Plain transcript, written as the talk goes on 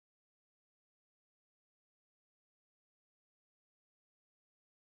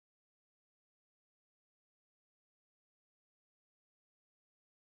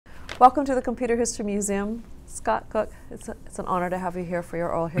Welcome to the Computer History Museum. Scott Cook, it's an honor to have you here for your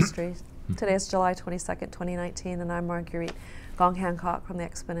oral history. Today is July 22nd, 2019, and I'm Marguerite Gong Hancock from the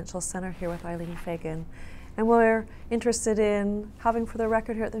Exponential Center here with Eileen Fagan. And we're interested in having for the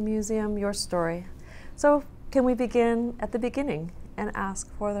record here at the museum your story. So can we begin at the beginning and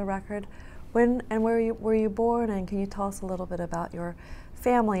ask for the record when and where were you born, and can you tell us a little bit about your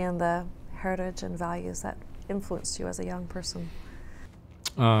family and the heritage and values that influenced you as a young person?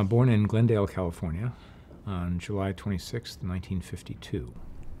 Born in Glendale, California on July 26th, 1952.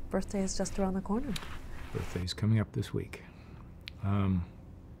 Birthday is just around the corner. Birthday's coming up this week.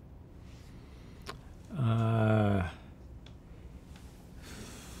 Well,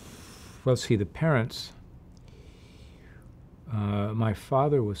 see, the parents, my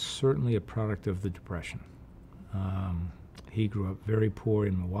father was certainly a product of the Depression. He grew up very poor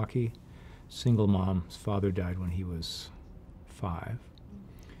in Milwaukee, single mom. His father died when he was 5.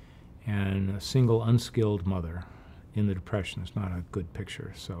 And a single unskilled mother in the Depression is not a good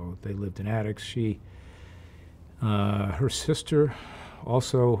picture. So they lived in attics. Her sister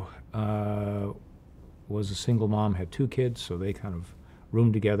also was a single mom, had 2 kids, so they kind of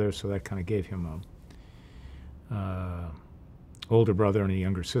roomed together, so that kind of gave him a older brother and a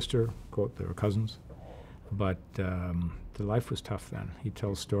younger sister. Quote, they were cousins. But the life was tough then. He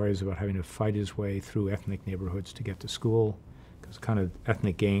tells stories about having to fight his way through ethnic neighborhoods to get to school, because kind of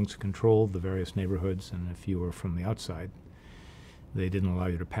ethnic gangs controlled the various neighborhoods, and if you were from the outside, they didn't allow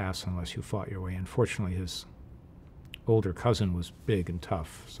you to pass unless you fought your way in. Fortunately, his older cousin was big and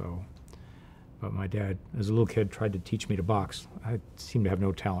tough, but my dad, as a little kid, tried to teach me to box. I seem to have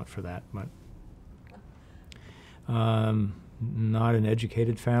no talent for that, but not an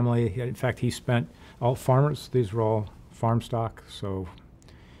educated family. In fact, he spent, all farmers, these were all farm stock, so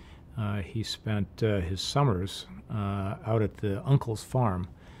he spent his summers out at the uncle's farm,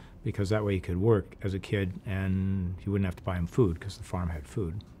 because that way he could work as a kid and he wouldn't have to buy him food because the farm had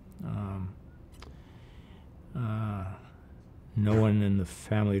food. No one in the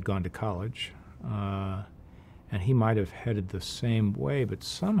family had gone to college, and he might have headed the same way, but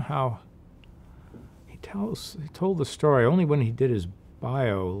somehow he told the story, only when he did his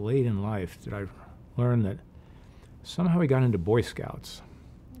bio late in life did I learn that somehow he got into Boy Scouts.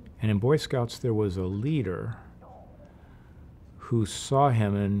 And in Boy Scouts there was a leader who saw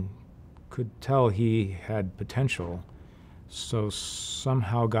him and could tell he had potential, so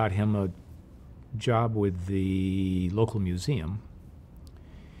somehow got him a job with the local museum,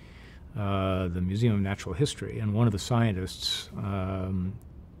 the Museum of Natural History, and one of the scientists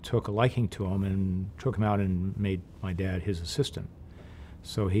took a liking to him and took him out and made my dad his assistant.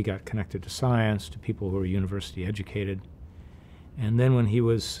 So he got connected to science, to people who were university educated. And then when he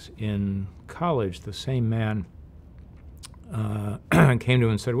was in college, the same man came to him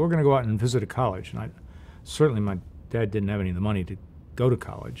and said, we're going to go out and visit a college. And certainly my dad didn't have any of the money to go to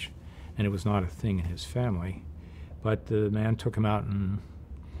college, and it was not a thing in his family. But the man took him out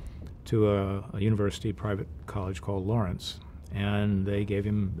to a university, private college called Lawrence, and they gave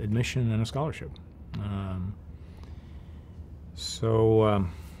him admission and a scholarship.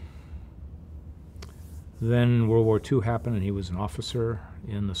 Then World War II happened, and he was an officer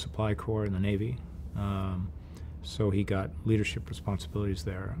in the Supply Corps in the Navy. So he got leadership responsibilities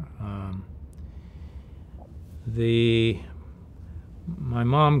there. My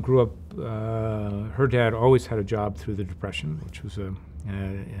mom grew up, her dad always had a job through the Depression, which was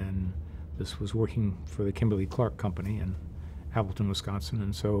and this was working for the Kimberly-Clark Company in Appleton, Wisconsin.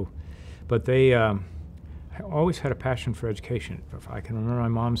 And so, but they always had a passion for education. If I can remember my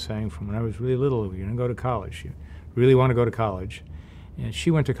mom saying from when I was really little, you're going to go to college. You really want to go to college. And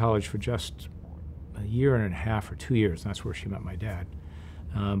she went to college for just a year and a half or 2 years, and that's where she met my dad.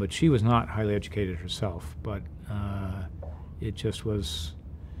 But she was not highly educated herself, but it just was,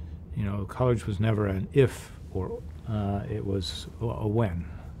 college was never an if, or it was a when.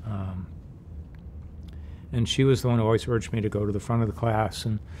 And she was the one who always urged me to go to the front of the class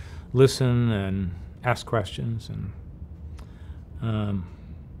and listen and ask questions, and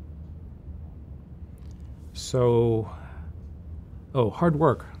hard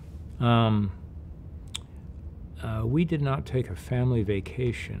work. We did not take a family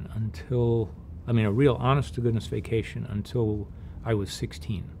vacation until, a real honest-to-goodness vacation until I was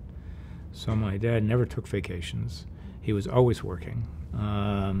 16. So my dad never took vacations. He was always working.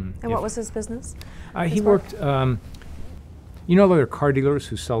 And what was his business? He worked, there are car dealers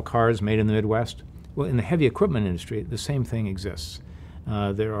who sell cars made in the Midwest? Well, in the heavy equipment industry, the same thing exists.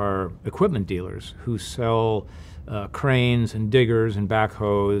 There are equipment dealers who sell cranes and diggers and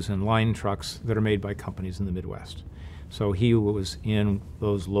backhoes and line trucks that are made by companies in the Midwest. So he was in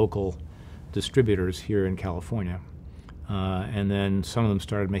those local distributors here in California. And then some of them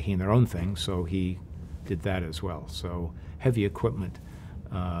started making their own thing, so he did that as well. So heavy equipment,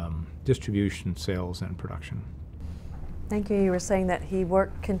 distribution, sales, and production. Thank you. You were saying that he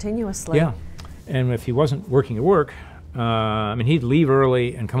worked continuously. Yeah, and if he wasn't working at work, I mean, he'd leave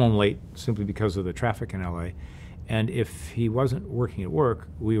early and come home late simply because of the traffic in LA. And if he wasn't working at work,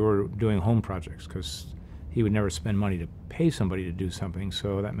 we were doing home projects because he would never spend money to pay somebody to do something.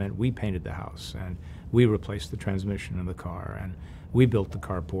 So that meant we painted the house, and we replaced the transmission in the car, and we built the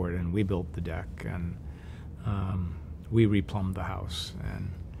carport, and we built the deck, and we replumbed the house.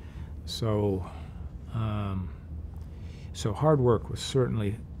 And so, so hard work was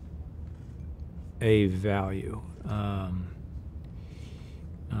certainly a value.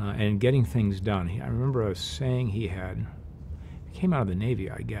 And getting things done. I remember a saying he had, it came out of the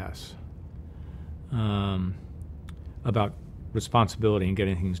Navy, I guess, about responsibility and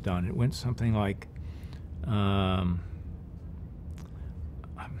getting things done. It went something like, I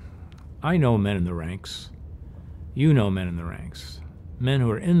know men in the ranks, you know men in the ranks, men who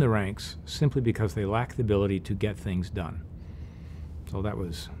are in the ranks simply because they lack the ability to get things done. So that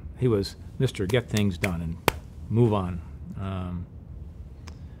was, he was Mr. Get Things Done and move on.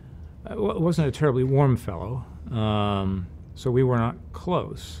 Wasn't a terribly warm fellow, so we were not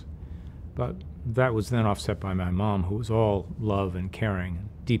close. But that was then offset by my mom, who was all love and caring,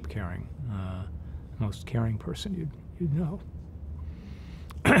 deep caring, most caring person you'd know.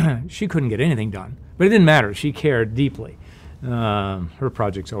 She couldn't get anything done, but it didn't matter. She cared deeply. Her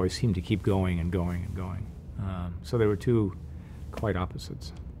projects always seemed to keep going and going and going. So they were two quite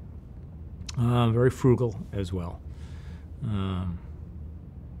opposites. Very frugal as well.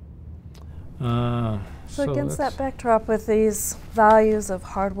 So against that backdrop, with these values of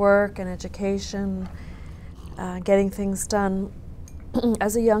hard work and education, getting things done,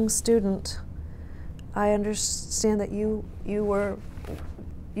 as a young student, I understand that you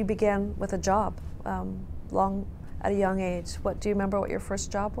began with a job at a young age. Do you remember what your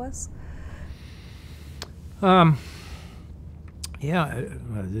first job was? Yeah,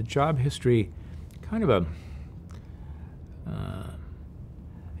 the job history, kind of a.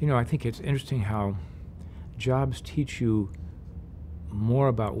 You know, I think it's interesting how jobs teach you more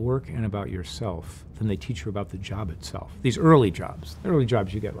about work and about yourself than they teach you about the job itself. These early jobs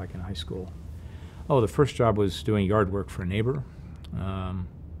you get like in high school. Oh, the first job was doing yard work for a neighbor.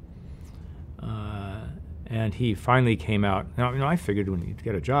 And he finally came out. Now, you know, I figured when you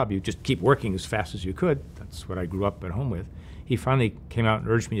get a job, you just keep working as fast as you could. That's what I grew up at home with. He finally came out and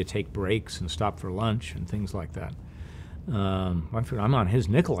urged me to take breaks and stop for lunch and things like that. I figured I'm on his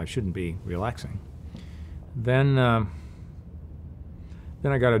nickel. I shouldn't be relaxing. Then I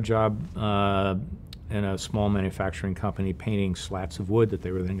got a job in a small manufacturing company painting slats of wood that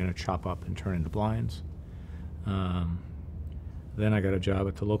they were then going to chop up and turn into blinds. Then I got a job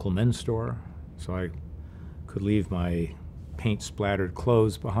at the local men's store, so I could leave my paint-splattered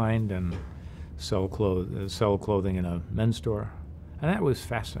clothes behind and sell clothing in a men's store, and that was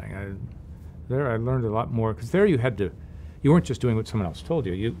fascinating. There I learned a lot more, because there you weren't just doing what someone else told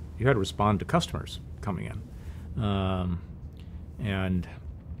you. You had to respond to customers coming in,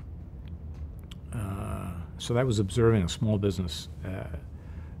 so that was observing a small business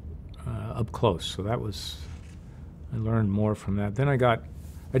up close. So that was, I learned more from that. Then I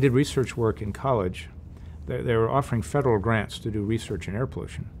did research work in college. They were offering federal grants to do research in air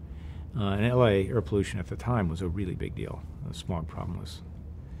pollution. In LA, air pollution at the time was a really big deal. The smog problem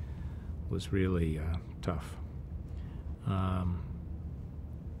was really tough.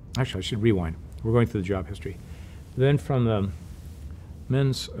 Actually, I should rewind. We're going through the job history. Then from the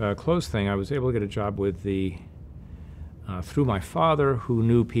men's clothes thing, I was able to get a job with through my father, who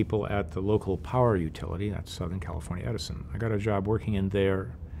knew people at the local power utility, that's Southern California Edison. I got a job working in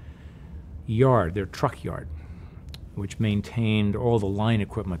their yard, their truck yard, which maintained all the line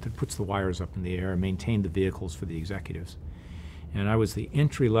equipment that puts the wires up in the air and maintained the vehicles for the executives. And I was the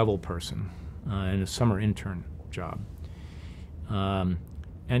entry-level person in a summer intern job. And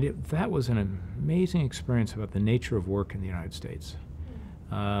that was an amazing experience about the nature of work in the United States.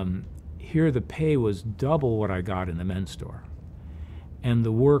 Here the pay was double what I got in the men's store, and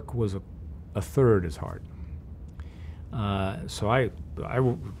the work was a third as hard. So I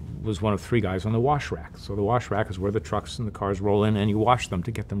was one of three guys on the wash rack. So the wash rack is where the trucks and the cars roll in, and you wash them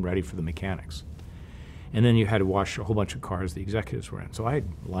to get them ready for the mechanics. And then you had to wash a whole bunch of cars the executives were in. So I'd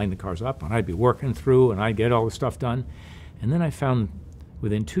line the cars up, and I'd be working through, and I'd get all the stuff done. And then I found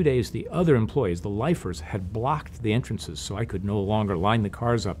within 2 days the other employees, the lifers, had blocked the entrances, so I could no longer line the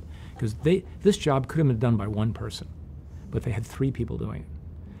cars up, because this job could have been done by one person. but they had 3 people doing it.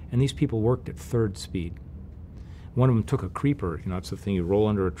 And these people worked at third speed. One of them took a creeper, it's the thing you roll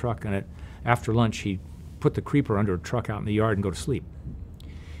under a truck, and after lunch he put the creeper under a truck out in the yard and go to sleep.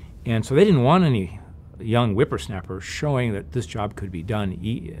 And so they didn't want any young whippersnappers showing that this job could be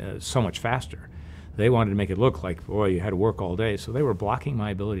done so much faster. They wanted to make it look like, boy, you had to work all day. So they were blocking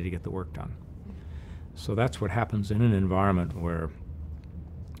my ability to get the work done. So that's what happens in an environment where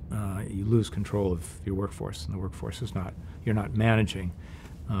you lose control of your workforce, and the workforce is not, you're not managing.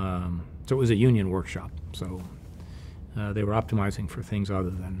 So it was a union workshop. So they were optimizing for things other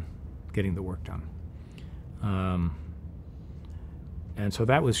than getting the work done. And so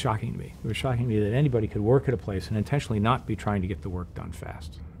that was shocking to me. It was shocking to me that anybody could work at a place and intentionally not be trying to get the work done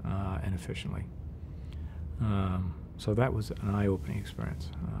fast and efficiently. So that was an eye-opening experience.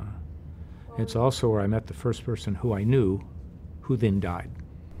 It's also where I met the first person who I knew who then died.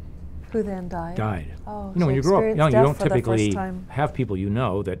 Who then died? Died. Oh, when you grow up, you don't typically have people you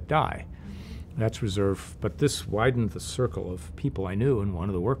know that die. That's reserved, but this widened the circle of people I knew, and one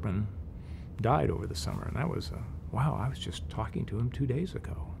of the workmen died over the summer, and that was wow, I was just talking to him 2 days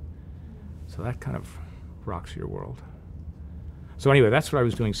ago. So that kind of rocks your world. So anyway, that's what I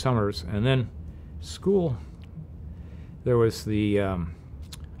was doing summers. And then school, there was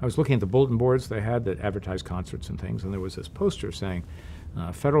I was looking at the bulletin boards they had that advertised concerts and things, and there was this poster saying,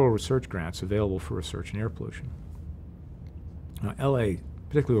 federal research grants available for research in air pollution. Now, LA,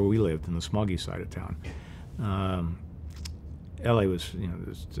 particularly where we lived in the smoggy side of town, LA was,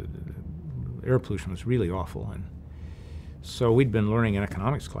 air pollution was really awful. And so we'd been learning in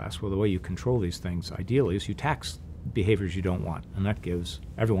economics class, well, the way you control these things ideally is you tax behaviors you don't want, and that gives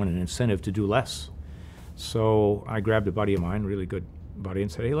everyone an incentive to do less. So I grabbed a buddy of mine, really good buddy,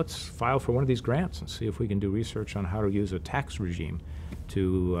 and said, hey, let's file for one of these grants and see if we can do research on how to use a tax regime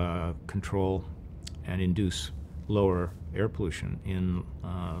to control and induce lower air pollution in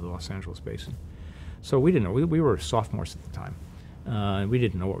the Los Angeles basin. So we didn't know. We were sophomores at the time. We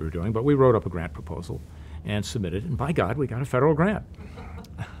didn't know what we were doing, but we wrote up a grant proposal and submitted, and by God, we got a federal grant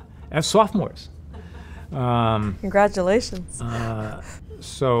as sophomores. Congratulations.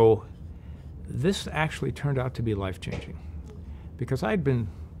 So this actually turned out to be life-changing, because I'd been,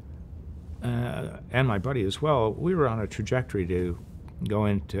 and my buddy as well, we were on a trajectory to go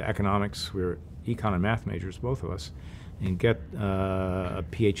into economics. We were econ and math majors, both of us, and get a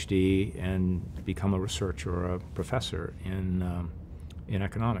PhD and become a researcher or a professor in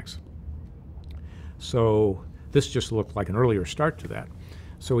economics. So this just looked like an earlier start to that.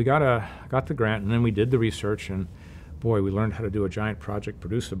 So we got the grant, and then we did the research, and boy, we learned how to do a giant project,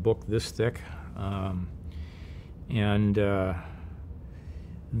 produce a book this thick, and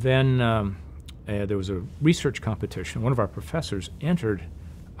then there was a research competition. One of our professors entered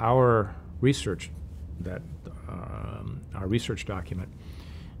our research, our research document,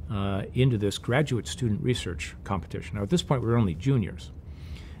 into this graduate student research competition. Now, at this point, we were only juniors.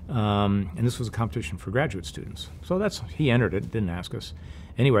 And this was a competition for graduate students. So he entered it, didn't ask us.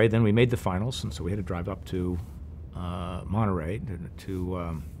 Anyway, then we made the finals, and so we had to drive up to Monterey,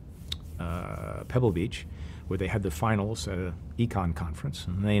 to Pebble Beach, where they had the finals at an econ conference,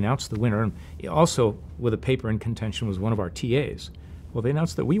 and they announced the winner. And also, with a paper in contention, was one of our TAs. Well, they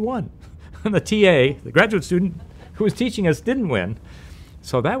announced that we won. And the TA, the graduate student who was teaching us, didn't win.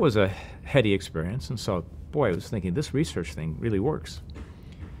 So that was a heady experience. And so, boy, I was thinking, this research thing really works.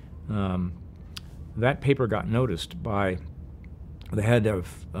 That paper got noticed by the head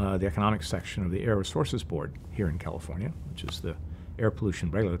of the economics section of the Air Resources Board here in California, which is the Air Pollution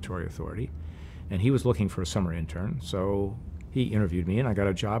Regulatory Authority, and he was looking for a summer intern, so he interviewed me, and I got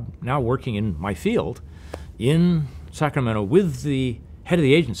a job now working in my field in Sacramento with the head of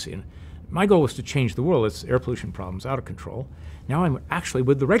the agency. And my goal was to change the world. It's air pollution problems out of control. Now I'm actually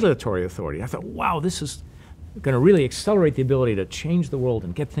with the regulatory authority. I thought, wow, this is going to really accelerate the ability to change the world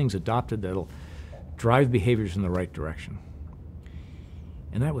and get things adopted that'll drive behaviors in the right direction.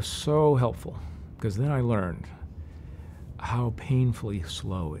 And that was so helpful, because then I learned how painfully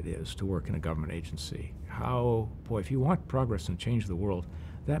slow it is to work in a government agency. How, boy, if you want progress and change the world,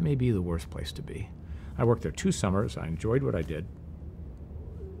 that may be the worst place to be. I worked there 2 summers. I enjoyed what I did.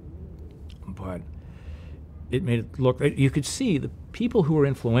 But it made it look, you could see the people who were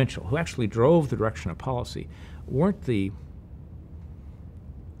influential, who actually drove the direction of policy, weren't the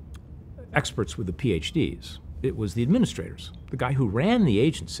experts with the PhDs. It was the administrators. The guy who ran the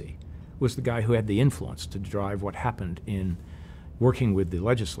agency was the guy who had the influence to drive what happened in working with the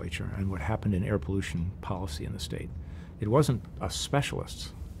legislature and what happened in air pollution policy in the state. It wasn't us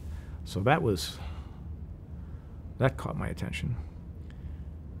specialists. So that caught my attention.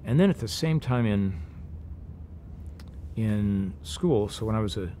 And then at the same time in school. So when I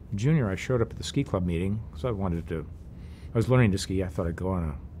was a junior, I showed up at the ski club meeting because I was learning to ski. I thought I'd go on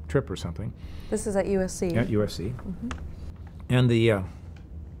a trip or something. This is at USC. At USC. And the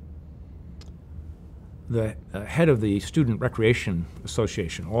head of the Student Recreation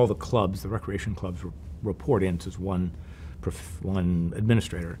Association, all the clubs, the recreation clubs report in to one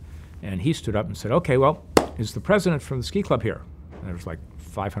administrator. And he stood up and said, okay, well, is the president from the ski club here? And there was like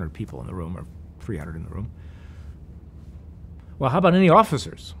 500 people in the room, or 300 in the room. Well, how about any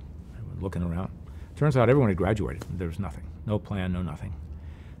officers? I went looking around. Turns out everyone had graduated. There was nothing. No plan, no nothing.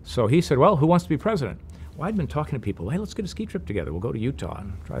 So he said, well, who wants to be president? Well, I'd been talking to people. Hey, let's get a ski trip together. We'll go to Utah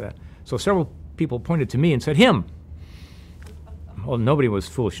and try that. So several people pointed to me and said, him. Well, nobody was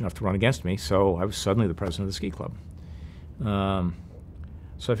foolish enough to run against me, so I was suddenly the president of the ski club.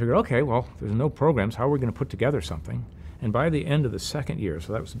 So I figured, okay, well, there's no programs. How are we going to put together something? And by the end of the second year,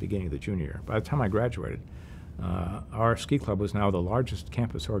 so that was the beginning of the junior year, by the time I graduated, our ski club was now the largest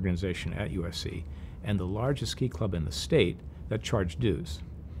campus organization at USC and the largest ski club in the state that charged dues.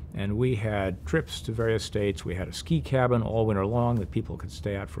 And we had trips to various states. We had a ski cabin all winter long that people could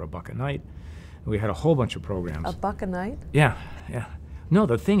stay at for $1 a night. We had a whole bunch of programs. $1 a night? Yeah, yeah. No,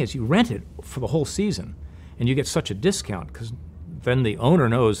 the thing is you rent it for the whole season, and you get such a discount because then the owner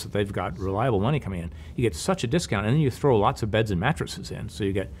knows that they've got reliable money coming in. You get such a discount, and then you throw lots of beds and mattresses in. So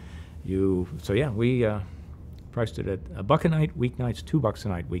we priced it at $1 a night weeknights, $2 a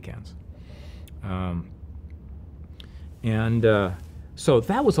night weekends. So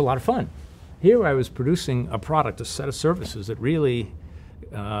that was a lot of fun. Here I was producing a product, a set of services that really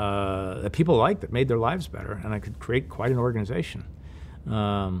that people liked, that made their lives better, and I could create quite an organization.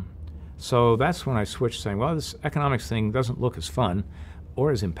 So that's when I switched, saying, well, this economics thing doesn't look as fun or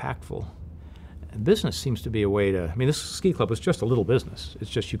as impactful. And business seems to be a way to, I mean, this ski club was just a little business.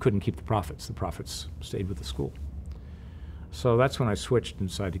 It's just you couldn't keep the profits. The profits stayed with the school. So that's when I switched and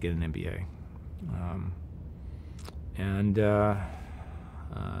decided to get an MBA.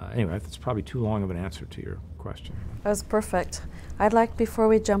 Anyway, that's probably too long of an answer to your question. That was perfect. I'd like, before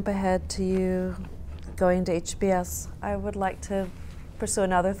we jump ahead to you going to HBS, I would like to pursue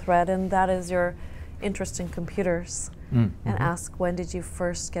another thread, and that is your interest in computers, and ask, when did you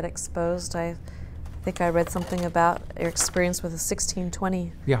first get exposed? I think I read something about your experience with a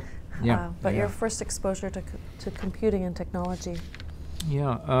 1620. Yeah, but your first exposure to computing and technology.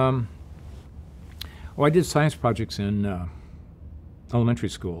 Yeah. Well, I did science projects in elementary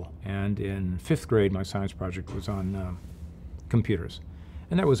school, and in 5th grade my science project was on computers.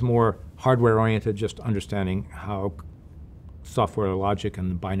 And that was more hardware-oriented, just understanding how software logic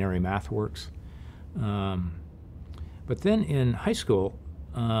and binary math works. But then in high school,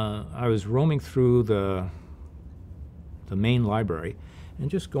 I was roaming through the main library and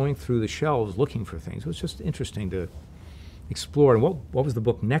just going through the shelves looking for things. It was just interesting to explore what was the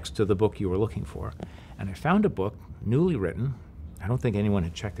book next to the book you were looking for. And I found a book, newly written, I don't think anyone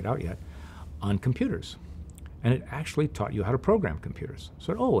had checked it out yet, on computers. And it actually taught you how to program computers.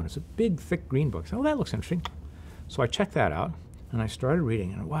 So, and it's a big, thick green book. So, that looks interesting. So I checked that out, and I started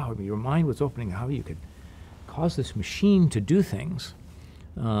reading, and wow, your mind was opening how you could cause this machine to do things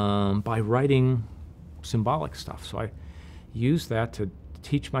by writing symbolic stuff. So I used that to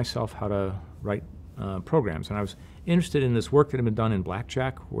teach myself how to write programs. And I was interested in this work that had been done in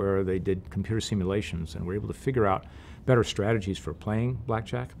blackjack, where they did computer simulations and were able to figure out better strategies for playing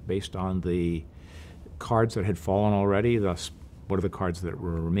blackjack based on the cards that had fallen already, thus what are the cards that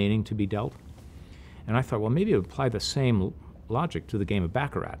were remaining to be dealt. And I thought, well, maybe apply the same logic to the game of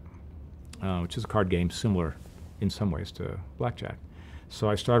Baccarat, which is a card game similar in some ways to blackjack. So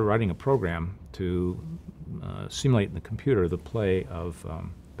I started writing a program to simulate in the computer the play of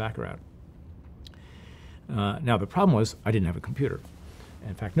Baccarat. Now, the problem was I didn't have a computer.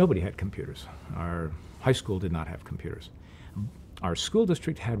 In fact, nobody had computers. Our high school did not have computers. Our school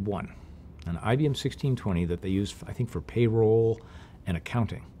district had one, an IBM 1620 that they used, I think, for payroll and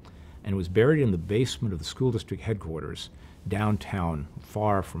accounting. And it was buried in the basement of the school district headquarters downtown,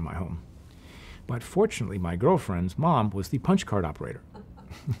 far from my home. But fortunately, my girlfriend's mom was the punch card operator.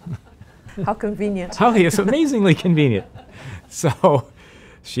 How convenient. Oh, yes, amazingly convenient. So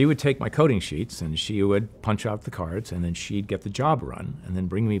she would take my coding sheets and she would punch out the cards, and then she'd get the job run and then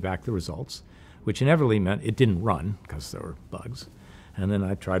bring me back the results, which inevitably meant it didn't run because there were bugs. And then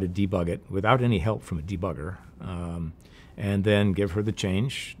I'd try to debug it without any help from a debugger, and then give her the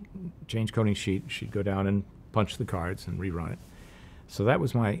change coding sheet. She'd go down and punch the cards and rerun it. So that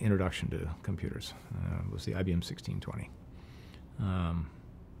was my introduction to computers, was the IBM 1620.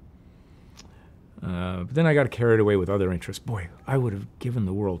 But then I got carried away with other interests. Boy, I would have given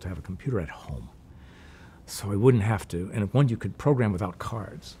the world to have a computer at home. so I wouldn't have to. And one you could program without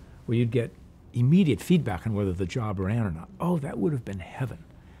cards, where you'd get immediate feedback on whether the job ran or not. Oh, that would have been heaven,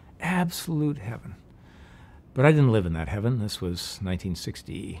 absolute heaven. But I didn't live in that heaven. This was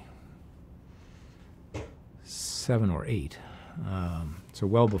 1967 or 8, so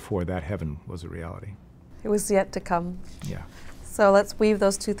well before that heaven was a reality. It was yet to come. Yeah. So let's weave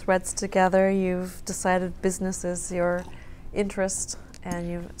those two threads together. You've decided business is your interest, and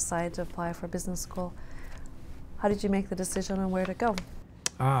you've decided to apply for business school. How did you make the decision on where to go?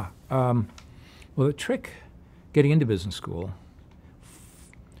 Well, the trick getting into business school,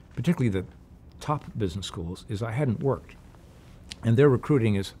 particularly the top business schools, is I hadn't worked. And their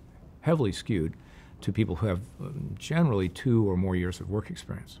recruiting is heavily skewed to people who have generally 2 or more years of work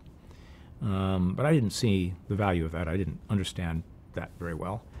experience. But I didn't see the value of that. I didn't understand that very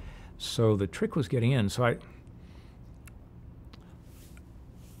well. So the trick was getting in. So I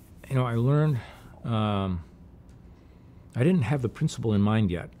learned, I didn't have the principle in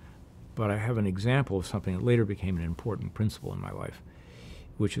mind yet, but I have an example of something that later became an important principle in my life,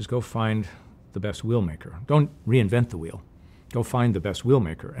 which is go find the best wheel maker. Don't reinvent the wheel. Go find the best wheel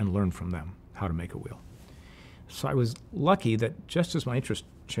maker and learn from them how to make a wheel. So I was lucky that just as my interest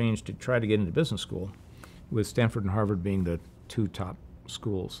changed to try to get into business school, with Stanford and Harvard being the 2 top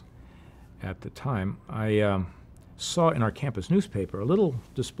schools at the time, I saw in our campus newspaper a little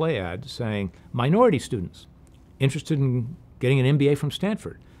display ad saying, minority students interested in getting an MBA from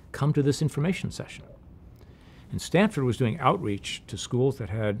Stanford, come to this information session. And Stanford was doing outreach to schools that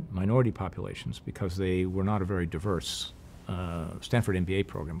had minority populations because they were not a very diverse, Stanford MBA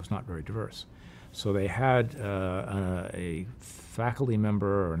program was not very diverse. So they had a faculty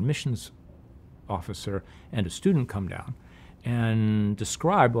member or admissions officer and a student come down and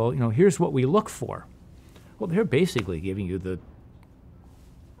describe, well, here's what we look for. Well, they're basically giving you the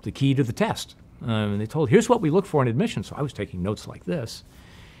key to the test. And they told, here's what we look for in admission. So I was taking notes like this,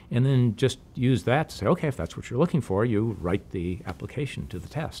 and then just use that to say, okay, if that's what you're looking for, you write the application to the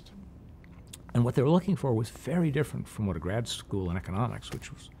test. And what they were looking for was very different from what a grad school in economics,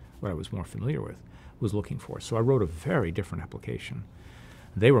 which was what I was more familiar with, was looking for. So I wrote a very different application.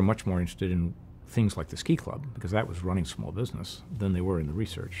 They were much more interested in things like the ski club, because that was running small business, than they were in the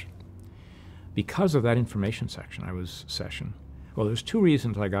research. Because of that information session, well, there's 2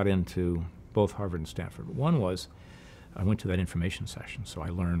 reasons I got into both Harvard and Stanford. One was I went to that information session, so I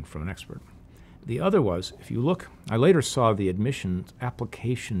learned from an expert. The other was, if you look, I later saw the admissions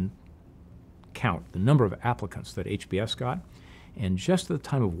application count, the number of applicants that HBS got, and just at the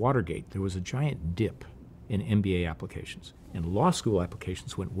time of Watergate, there was a giant dip in MBA applications, and law school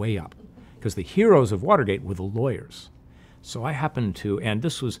applications went way up, because the heroes of Watergate were the lawyers. So I happened to, and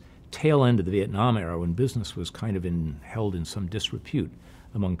this was tail end of the Vietnam era when business was kind of held in some disrepute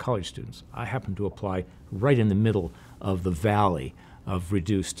among college students. I happened to apply right in the middle of the valley of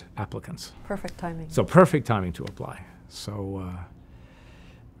reduced applicants. Perfect timing. So perfect timing to apply. So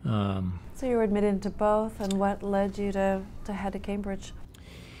so you were admitted into both, and what led you to head to Cambridge?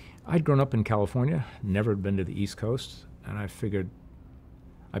 I'd grown up in California, never been to the East Coast, and I figured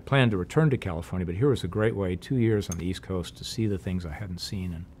I planned to return to California, but here was a great way, 2 years on the East Coast, to see the things I hadn't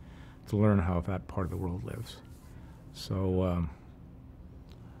seen and to learn how that part of the world lives. So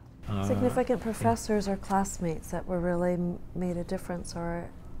significant professors or classmates that were really made a difference, or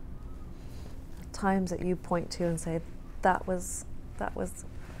times that you point to and say that was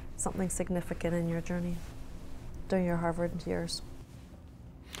something significant in your journey during your Harvard years?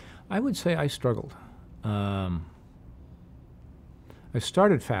 I would say I struggled. I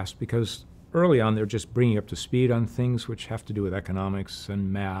started fast because early on they're just bringing up to speed on things which have to do with economics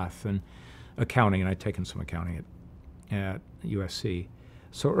and math and accounting, and I'd taken some accounting at USC.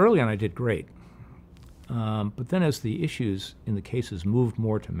 So early on I did great. But then as the issues in the cases moved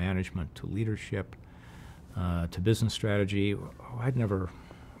more to management, to leadership, to business strategy, I'd never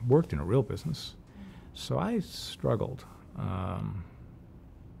worked in a real business, so I struggled.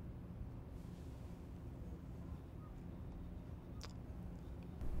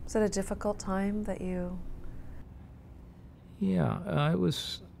 Was it a difficult time that you... Yeah, it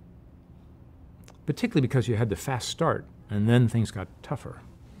was, particularly because you had the fast start, and then things got tougher.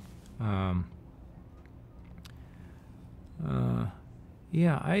 I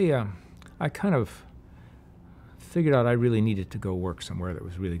kind of figured out I really needed to go work somewhere that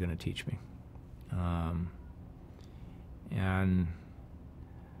was really going to teach me. And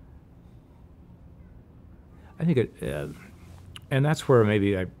I think and that's where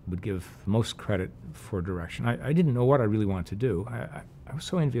maybe I would give most credit for direction. I didn't know what I really wanted to do. I was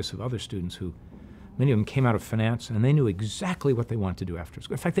so envious of other students who Many of them came out of finance, and they knew exactly what they wanted to do after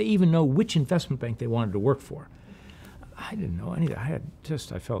school. In fact, they even know which investment bank they wanted to work for. I didn't know any of that.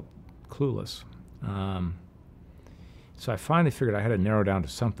 I felt clueless. So I finally figured I had to narrow down to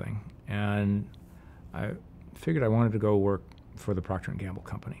something, and I figured I wanted to go work for the Procter Gamble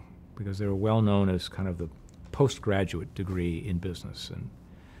company because they were well known as kind of the postgraduate degree in business and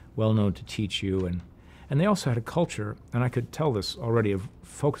well known to teach you. And they also had a culture, and I could tell this already, of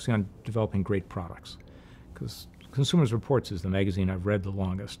focusing on developing great products. Because Consumers Reports is the magazine I've read the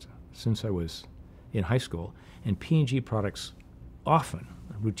longest since I was in high school, and P&G products often,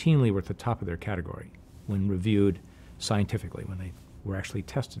 routinely were at the top of their category when reviewed scientifically, when they were actually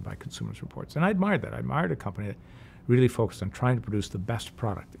tested by Consumers Reports. And I admired that. I admired a company that really focused on trying to produce the best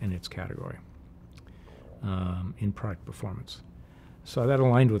product in its category in product performance. So that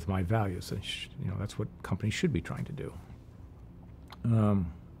aligned with my values. And that's what companies should be trying to do. And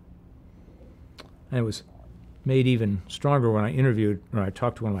it was made even stronger when I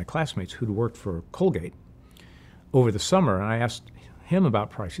talked to one of my classmates who'd worked for Colgate over the summer, and I asked him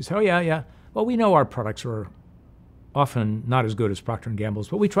about products. He said, "Oh, yeah. Well, we know our products are often not as good as Procter & Gamble's,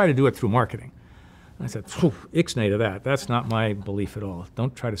 but we try to do it through marketing." And I said, "Ixnay to that. That's not my belief at all.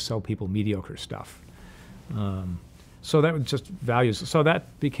 Don't try to sell people mediocre stuff." So that was just values. So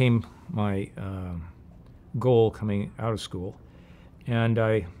that became my goal coming out of school. And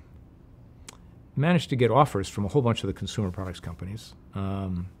I managed to get offers from a whole bunch of the consumer products companies,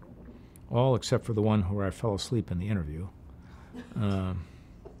 all except for the one where I fell asleep in the interview.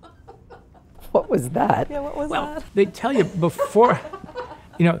 What was that? Yeah, what was that? They tell you before,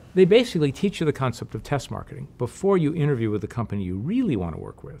 they basically teach you the concept of test marketing. Before you interview with the company you really want to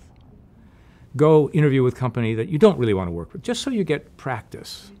work with, go interview with a company that you don't really want to work with, just so you get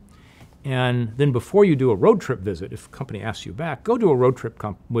practice. And then before you do a road trip visit, if a company asks you back, go do a road trip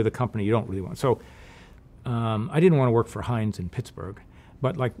with a company you don't really want. So I didn't want to work for Heinz in Pittsburgh,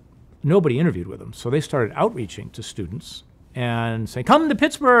 but nobody interviewed with them. So they started outreaching to students and saying, "Come to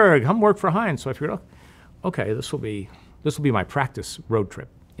Pittsburgh, come work for Heinz." So I figured, okay, this will be my practice road trip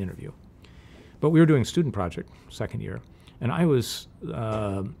interview. But we were doing a student project, second year, and I was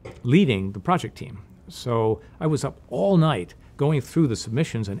leading the project team. So I was up all night going through the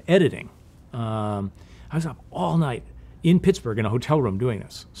submissions and editing. I was up all night in Pittsburgh in a hotel room doing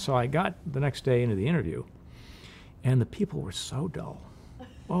this. So I got the next day into the interview, and the people were so dull.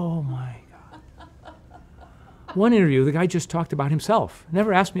 Oh my God. One interview, the guy just talked about himself,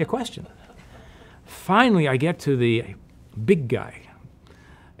 never asked me a question. Finally, I get to the big guy,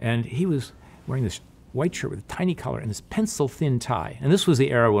 and he was wearing this white shirt with a tiny collar and this pencil-thin tie. And this was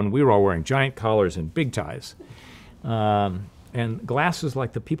the era when we were all wearing giant collars and big ties. And glasses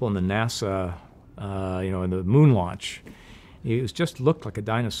like the people in the NASA, in the moon launch. He just looked like a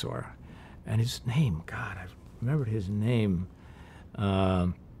dinosaur. And his name, God, I remembered his name.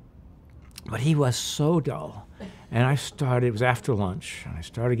 But he was so dull. And it was after lunch, and I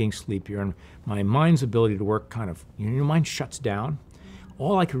started getting sleepier, and my mind's ability to work kind of, your mind shuts down.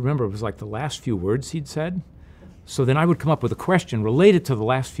 All I could remember was the last few words he'd said. So then I would come up with a question related to the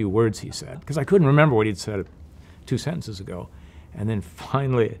last few words he said, because I couldn't remember what he'd said 2 sentences ago. And then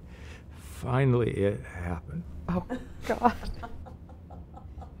finally it happened. Oh, God.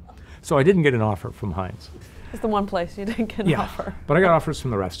 So I didn't get an offer from Heinz. It's the one place you didn't get an offer. But I got offers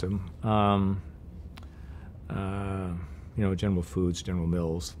from the rest of them. General Foods, General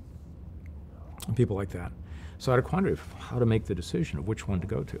Mills, and people like that. So I had a quandary of how to make the decision of which one to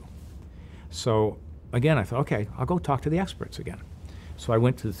go to. So again, I thought, okay, I'll go talk to the experts again. So I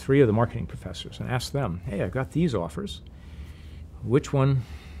went to 3 of the marketing professors and asked them, hey, I've got these offers. Which one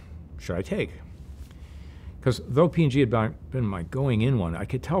should I take? Because though P&G had been my going-in one, I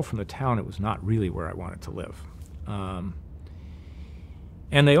could tell from the town it was not really where I wanted to live.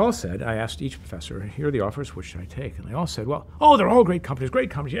 And they all said, I asked each professor, here are the offers, which should I take? And they all said, they're all great companies,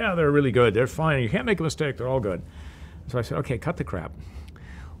 yeah, they're really good, they're fine, you can't make a mistake, they're all good. So I said, okay, cut the crap.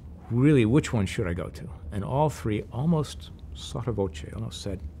 Really, which one should I go to? And all 3 almost sotto voce, almost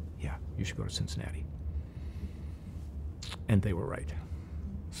said, yeah, you should go to Cincinnati. And they were right.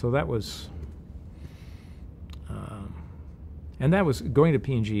 So that was, going to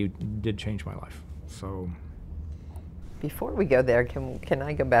P&G did change my life. So. Before we go there, can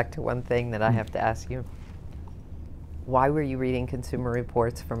I go back to one thing that I have to ask you? Why were you reading Consumer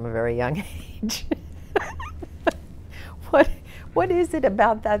Reports from a very young age? What is it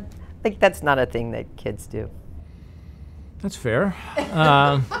about that? That's not a thing that kids do. That's fair.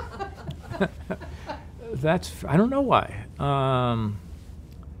 I don't know why.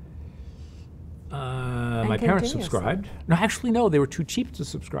 My parents continuously. subscribed. No, actually, no, they were too cheap to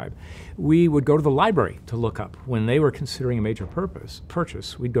subscribe. We would go to the library to look up. When they were considering a major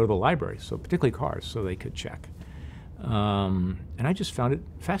purchase, we'd go to the library, so particularly cars, so they could check. And I just found it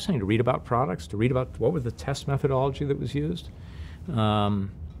fascinating to read about products, to read about what was the test methodology that was used, and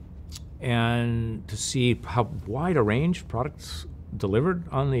to see how wide a range products delivered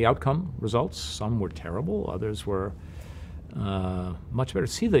on the outcome results. Some were terrible, others were much better.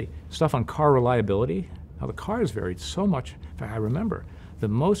 See the stuff on car reliability, how the cars varied so much. In fact, I remember the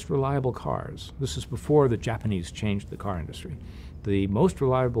most reliable cars, this is before the Japanese changed the car industry, the most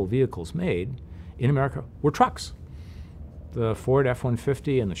reliable vehicles made in America were trucks. The Ford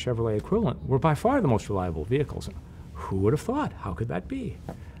F-150 and the Chevrolet equivalent were by far the most reliable vehicles. Who would have thought? How could that be?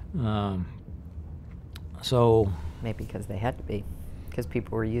 So Maybe because they had to be, because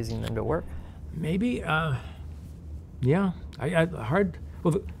people were using them to work. maybe, yeah.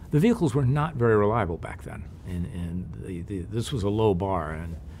 Well, the vehicles were not very reliable back then, and this was a low bar,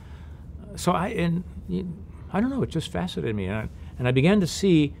 and so I don't know. It just fascinated me, and I began to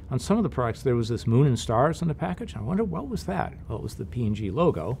see on some of the products there was this moon and stars on the package. I wondered what was that. Well, it was the P&G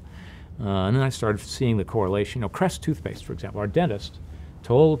logo, and then I started seeing the correlation. Crest toothpaste, for example. Our dentist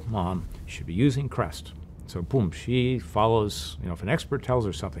told Mom she should be using Crest. So boom, she follows. If an expert tells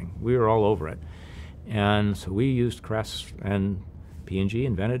her something, we were all over it. And so we used Crest, and P&G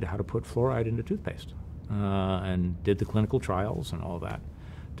invented how to put fluoride into toothpaste, and did the clinical trials and all that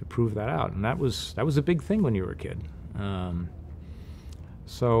to prove that out. And that was a big thing when you were a kid. I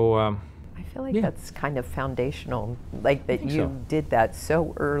feel like that's kind of foundational, like that you did that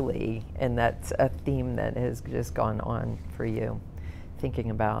so early, and that's a theme that has just gone on for you, thinking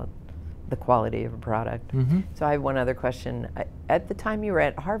about the quality of a product. So I have one other question. At the time you were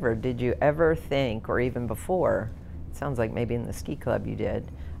at Harvard, did you ever think, or even before, it sounds like maybe in the ski club you did,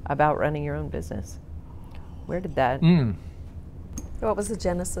 about running your own business? Where did that? What was the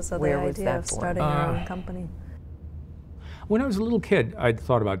genesis of the Where was idea that of born? starting your own company? When I was a little kid, I'd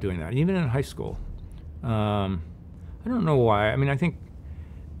thought about doing that, even in high school. I don't know why. I mean, I think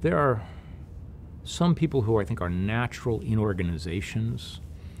there are some people who I think are natural in organizations,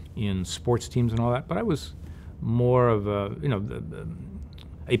 in sports teams and all that, but I was more of a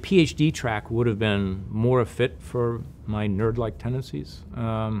PhD track would have been more a fit for my nerd-like tendencies.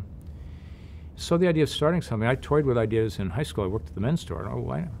 So the idea of starting something, I toyed with ideas in high school. I worked at the men's store.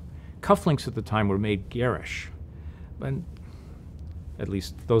 Cufflinks at the time were made garish. And at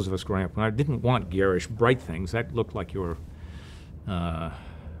least those of us growing up, when I didn't want garish, bright things, that looked like you were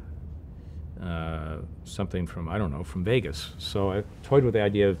something from, I don't know, from Vegas. So I toyed with the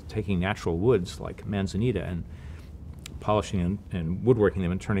idea of taking natural woods like manzanita and polishing and woodworking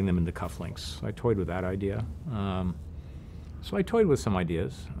them and turning them into cufflinks. So I toyed with that idea. So I toyed with some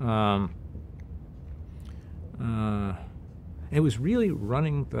ideas. It was really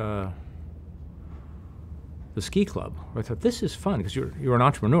running the ski club. I thought, this is fun, because you're an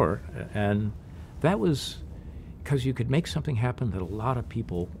entrepreneur, and that was because you could make something happen that a lot of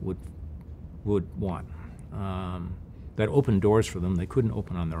people would want. That opened doors for them they couldn't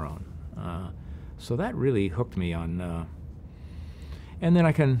open on their own. So that really hooked me on. And then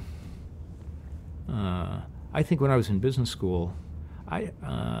I think when I was in business school,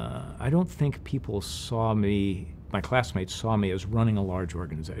 I don't think people saw me, my classmates saw me as running a large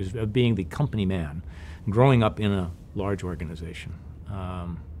organization, as being the company man, growing up in a large organization.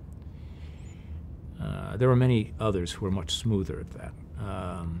 There were many others who were much smoother at that.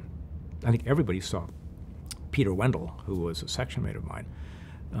 I think everybody saw Peter Wendell, who was a section mate of mine,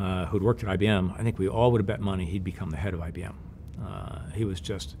 who'd worked at IBM. I think we all would have bet money he'd become the head of IBM. He was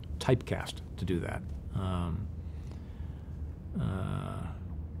just typecast to do that.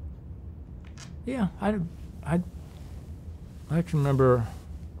 Yeah, I can remember.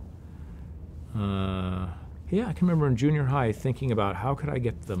 I can remember in junior high thinking about how could I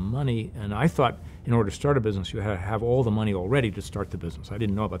get the money, and I thought in order to start a business you had to have all the money already to start the business. I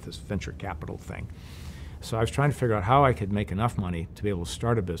didn't know about this venture capital thing. So I was trying to figure out how I could make enough money to be able to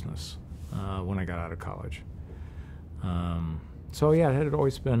start a business when I got out of college. So yeah, it had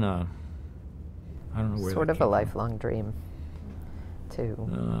always been I don't know where Sort that of a came from. lifelong dream to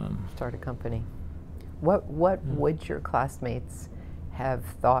start a company. What would your classmates have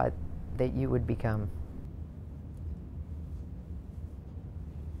thought that you would become?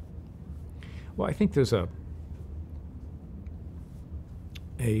 Well, I think there's a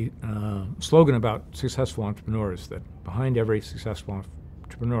slogan about successful entrepreneurs that behind every successful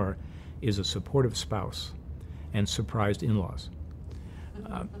entrepreneur is a supportive spouse and surprised in-laws.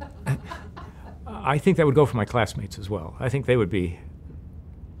 I think that would go for my classmates as well. I think they would be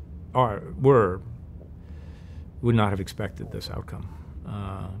would not have expected this outcome.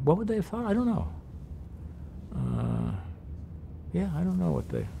 What would they have thought? I don't know. Yeah, I don't know what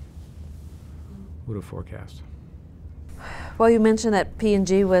they would have forecast. Well, you mentioned that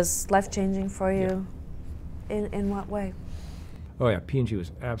P&G was life-changing for you. Yeah. In what way? Oh yeah, P&G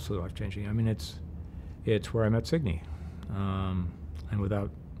was absolutely life-changing. I mean, it's where I met Signe, and without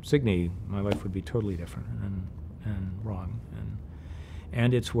Signe, my life would be totally different and wrong.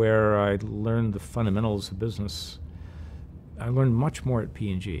 And it's where I learned the fundamentals of business. I learned much more at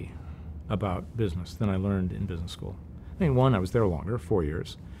P&G about business than I learned in business school. I mean, one, I was there longer, 4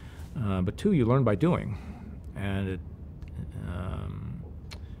 years, but two, you learn by doing, and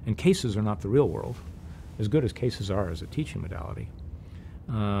cases are not the real world, as good as cases are as a teaching modality.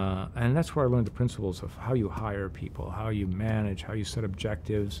 And that's where I learned the principles of how you hire people, how you manage, how you set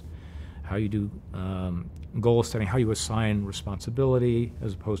objectives, how you do goal setting, how you assign responsibility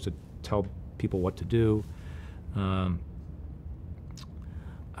as opposed to tell people what to do,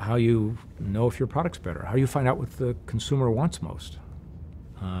 how you know if your product's better, how you find out what the consumer wants most,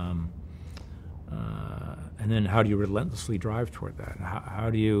 and then how do you relentlessly drive toward that? How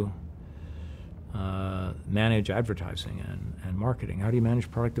do you manage advertising and marketing? How do you manage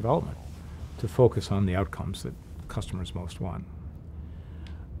product development to focus on the outcomes that customers most want?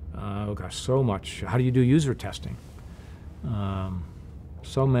 Oh gosh, so much. How do you do user testing?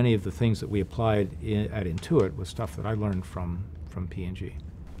 So many of the things that we applied at Intuit was stuff that I learned from P&G.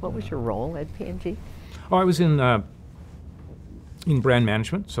 What was your role at P&G? Oh, I was in brand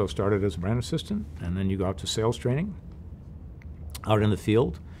management, so started as a brand assistant, and then you go out to sales training, out in the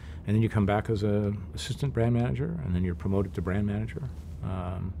field, and then you come back as an assistant brand manager, and then you're promoted to brand manager.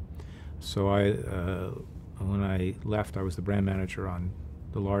 So when I left, I was the brand manager on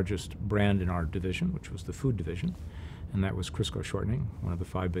the largest brand in our division, which was the food division, and that was Crisco Shortening, one of the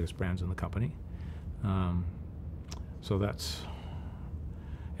 5 biggest brands in the company. So that's,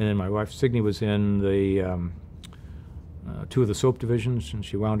 and then my wife Signe was in the 2 of the soap divisions, and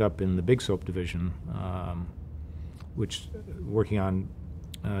she wound up in the big soap division, which working on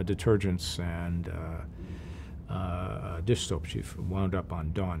detergents and dish soap. She wound up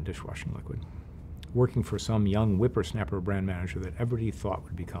on Dawn dishwashing liquid, working for some young whippersnapper brand manager that everybody thought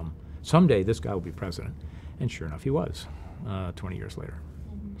would become, someday this guy will be president. And sure enough, he was 20 years later.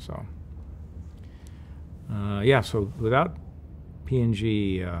 So, yeah, so without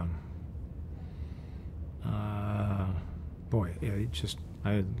P&G, boy, yeah,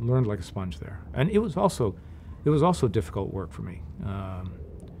 I learned like a sponge there. And it was also difficult work for me.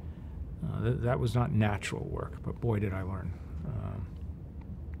 That was not natural work, but boy, did I learn.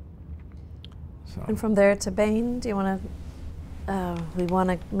 So. And from there to Bain, do you want to, we want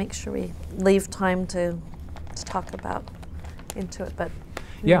to make sure we leave time to talk about Intuit, but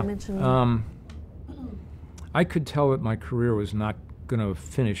yeah, you mentioned I could tell that my career was not going to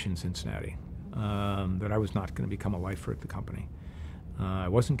finish in Cincinnati, that I was not going to become a lifer at the company. I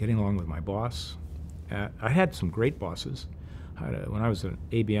wasn't getting along with my boss. I had some great bosses. When I was at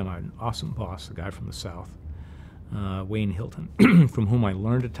ABM, I had an awesome boss, a guy from the South, Wayne Hilton, from whom I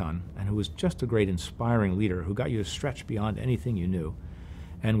learned a ton, and who was just a great inspiring leader who got you to stretch beyond anything you knew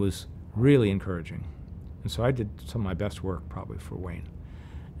and was really encouraging. And so I did some of my best work probably for Wayne.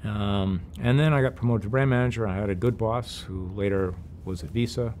 And then I got promoted to brand manager. I had a good boss who later was at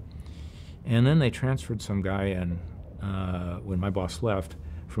Visa. And then they transferred some guy in when my boss left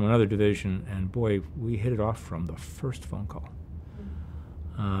from another division, and boy, we hit it off from the first phone call.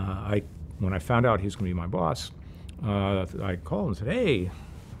 When I found out he was going to be my boss, I called and said, "Hey,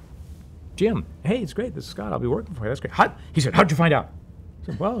 Jim, hey, it's great. This is Scott. I'll be working for you. That's great." He said, "How'd you find out?" I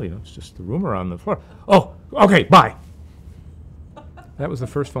said, "Well, it's just the rumor on the floor." "Oh, okay, bye." That was the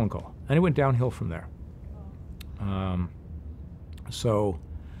first phone call, and it went downhill from there. So,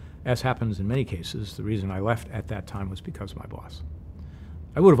 as happens in many cases, the reason I left at that time was because of my boss.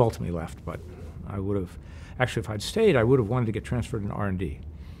 I would have ultimately left, but I would have, actually if I'd stayed, I would have wanted to get transferred in R&D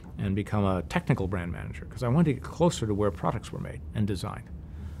and become a technical brand manager, because I wanted to get closer to where products were made and designed.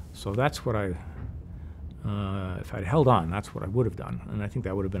 So that's what if I'd held on, that's what I would have done, and I think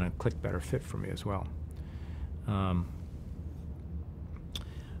that would have been a click better fit for me as well.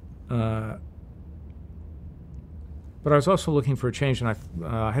 But I was also looking for a change, and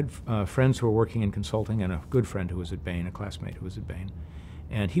I had friends who were working in consulting, and a good friend who was at Bain, a classmate who was at Bain.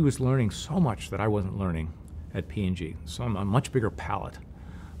 And he was learning so much that I wasn't learning at P&G. So I'm a much bigger palette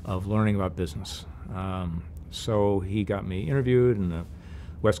of learning about business. So he got me interviewed, and the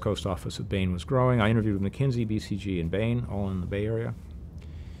West Coast office of Bain was growing. I interviewed with McKinsey, BCG, and Bain, all in the Bay Area,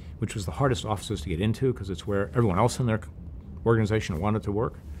 which was the hardest offices to get into because it's where everyone else in their organization wanted to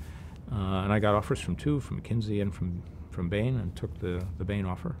work. And I got offers from two, from McKinsey and from Bain, and took the Bain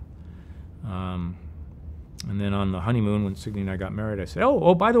offer. And then on the honeymoon, when Signe and I got married, I said,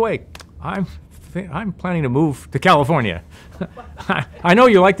 oh, by the way, I'm planning to move to California. I know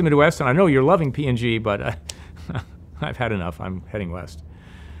you like the Midwest, and I know you're loving P&G, but I've had enough. I'm heading west.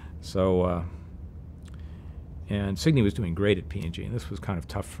 So, and Signe was doing great at P&G, and this was kind of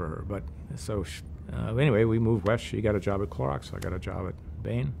tough for her. But so anyway, we moved west. She got a job at Clorox. I got a job at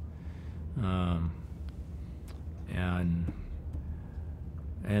Bain.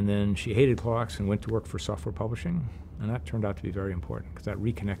 And then she hated Clorox and went to work for software publishing, and that turned out to be very important because that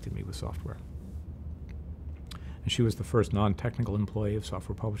reconnected me with software. And she was the first non-technical employee of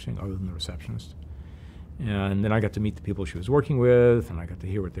software publishing other than the receptionist. And then I got to meet the people she was working with, and I got to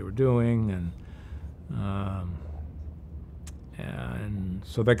hear what they were doing, and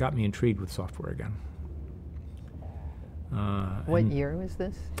so that got me intrigued with software again. What year was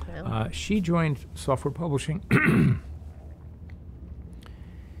this? She joined software publishing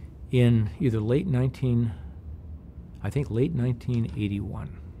in either late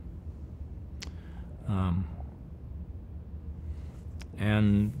 1981.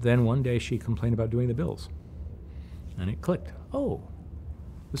 And then one day she complained about doing the bills. And it clicked. Oh,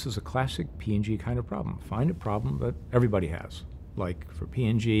 this is a classic P&G kind of problem. Find a problem that everybody has. Like for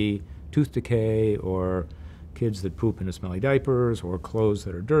P&G, tooth decay, or kids that poop into smelly diapers, or clothes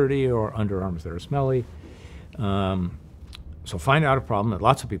that are dirty, or underarms that are smelly. So find out a problem that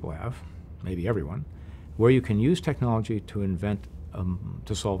lots of people have, maybe everyone, where you can use technology to invent,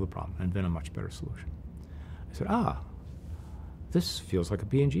 to solve the problem, invent a much better solution. I said, this feels like a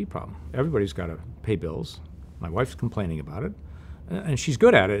P&G problem. Everybody's got to pay bills. My wife's complaining about it, and she's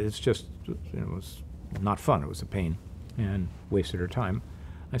good at it. It's just, it was not fun. It was a pain and wasted her time.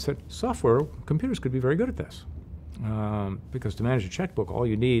 I said, computers could be very good at this, because to manage a checkbook, all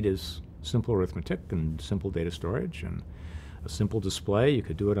you need is simple arithmetic and simple data storage and a simple display. You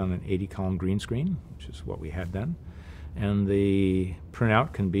could do it on an 80-column green screen, which is what we had then. And the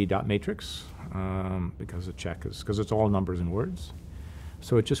printout can be dot matrix, because it's all numbers and words.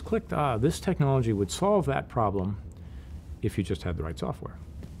 So it just clicked, this technology would solve that problem if you just had the right software.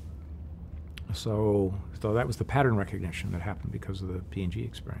 So that was the pattern recognition that happened because of the P&G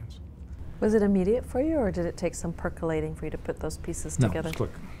experience. Was it immediate for you, or did it take some percolating for you to put those pieces together? No, just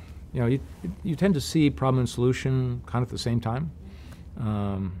click. You know, you tend to see problem and solution kind of at the same time.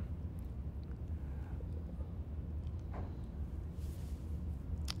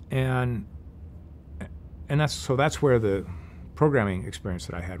 And that's where the programming experience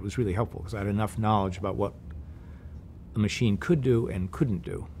that I had was really helpful, because I had enough knowledge about what a machine could do and couldn't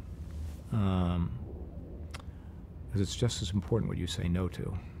do. Because it's just as important what you say no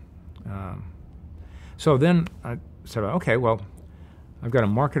to. So then I said, okay, well, I've got a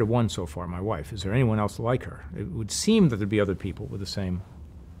market of one so far, my wife. Is there anyone else like her? It would seem that there'd be other people with the same,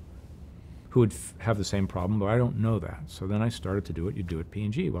 who would have the same problem, but I don't know that. So then I started to do what you do at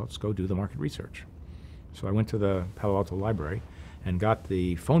P&G. Well, let's go do the market research. So I went to the Palo Alto library and got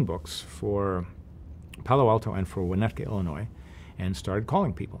the phone books for Palo Alto and for Winnetka, Illinois, and started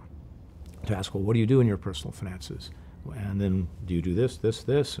calling people to ask, well, what do you do in your personal finances? And then do you do this, this,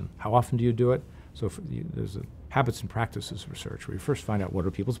 this, and how often do you do it? So there's a habits and practices research where you first find out what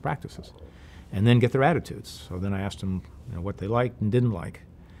are people's practices and then get their attitudes. So then I asked them, what they liked and didn't like.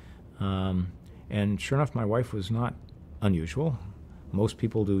 And sure enough, my wife was not unusual. Most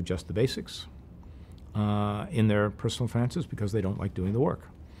people do just the basics in their personal finances because they don't like doing the work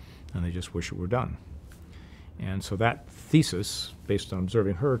and they just wish it were done. And so that thesis, based on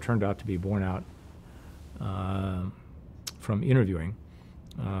observing her, turned out to be borne out from interviewing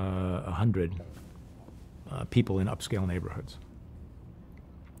 100 people in upscale neighborhoods.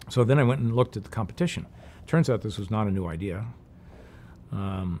 So then I went and looked at the competition. Turns out this was not a new idea.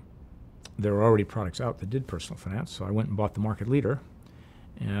 There were already products out that did personal finance, so I went and bought the market leader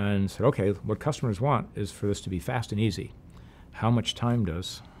and said, okay, what customers want is for this to be fast and easy. How much time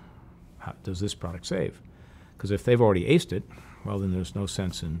does this product save? Because if they've already aced it, well, then there's no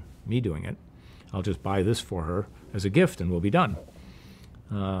sense in me doing it. I'll just buy this for her as a gift and we'll be done.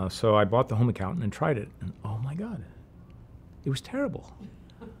 So I bought the home accountant and tried it, and oh my God, it was terrible.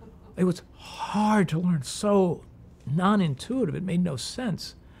 It was hard to learn, so non-intuitive, it made no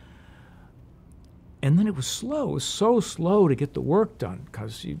sense. And then it was slow. It was so slow to get the work done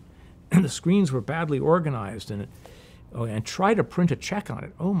because the screens were badly organized, and try to print a check on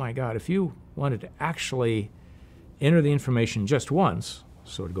it. Oh my God, if you wanted to actually enter the information just once,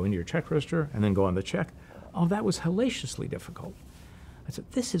 so to go into your check register and then go on the check, that was hellaciously difficult. I said,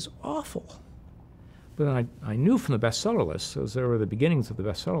 this is awful. But then I knew from the bestseller list, as there were the beginnings of the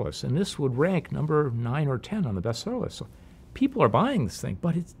bestseller list, and this would rank number 9 or 10 on the bestseller list. So people are buying this thing,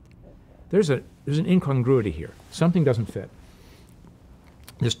 but there's an incongruity here. Something doesn't fit.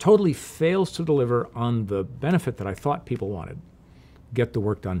 This totally fails to deliver on the benefit that I thought people wanted. Get the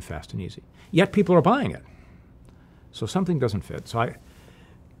work done fast and easy. Yet people are buying it. So something doesn't fit. So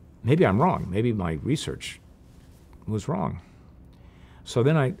maybe I'm wrong. Maybe my research was wrong. So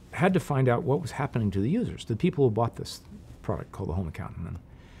then I had to find out what was happening to the users, the people who bought this product called the Home Accountant. And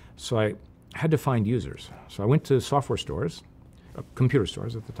so I had to find users. So I went to software stores, computer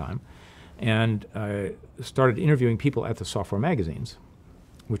stores at the time, and I started interviewing people at the software magazines,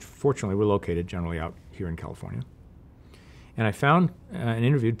 which fortunately were located generally out here in California. And I found and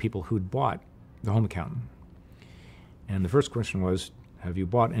interviewed people who'd bought the Home Accountant. And the first question was, have you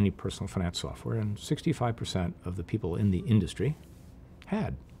bought any personal finance software? And 65% of the people in the industry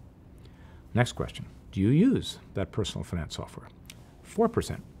had. Next question, do you use that personal finance software?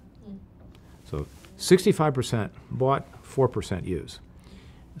 4%. So 65% bought, 4% use.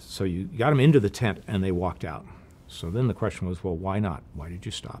 So you got them into the tent and they walked out. So then the question was, well, why not? Why did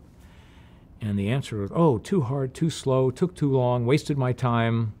you stop? And the answer was, oh, too hard, too slow, took too long, wasted my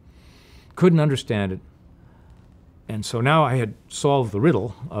time, couldn't understand it. And so now I had solved the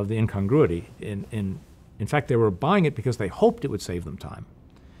riddle of the incongruity. In fact, they were buying it because they hoped it would save them time.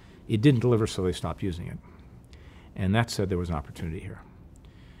 It didn't deliver, so they stopped using it. And that said there was an opportunity here.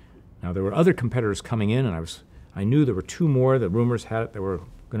 Now, there were other competitors coming in, and I knew there were 2 more. The rumors had it they were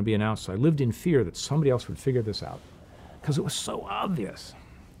going to be announced. So I lived in fear that somebody else would figure this out because it was so obvious.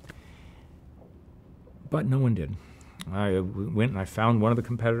 But no one did. I went and I found one of the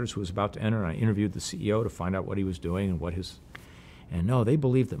competitors who was about to enter, and I interviewed the CEO to find out what he was doing and and no, they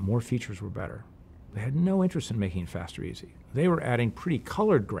believed that more features were better. They had no interest in making it fast or easy. They were adding pretty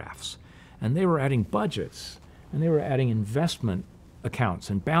colored graphs, and they were adding budgets, and they were adding investment accounts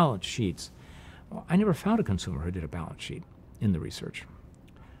and balance sheets. Well, I never found a consumer who did a balance sheet in the research.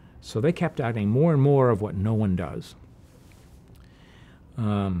 So they kept adding more and more of what no one does.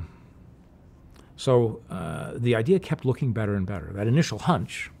 So the idea kept looking better and better. That initial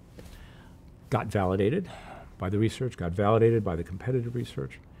hunch got validated by the research, got validated by the competitive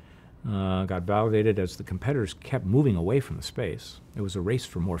research, got validated as the competitors kept moving away from the space. It was a race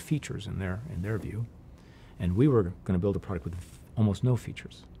for more features in their view. And we were going to build a product with almost no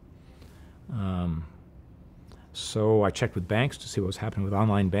features. So I checked with banks to see what was happening with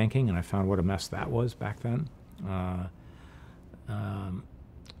online banking, and I found what a mess that was back then.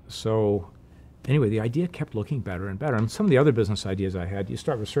 So anyway, the idea kept looking better and better. And some of the other business ideas I had, you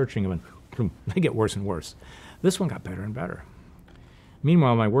start researching them and they get worse and worse. This one got better and better.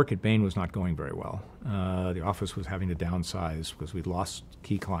 Meanwhile, my work at Bain was not going very well. The office was having to downsize because we'd lost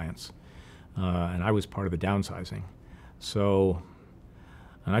key clients. And I was part of the downsizing.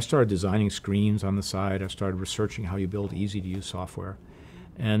 And I started designing screens on the side. I started researching how you build easy-to-use software.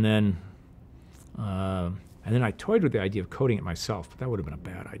 And then I toyed with the idea of coding it myself, but that would have been a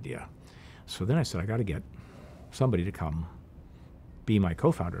bad idea. So then I said, I got to get somebody to come be my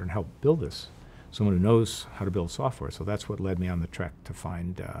co-founder and help build this, someone who knows how to build software. So that's what led me on the trek to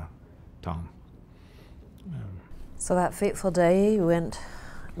find Tom. So that fateful day, you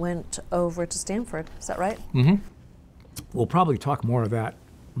went over to Stanford. Is that right? Mm-hmm. We'll probably talk more of that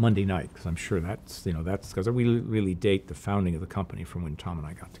Monday night, because I'm sure that's because we really date the founding of the company from when Tom and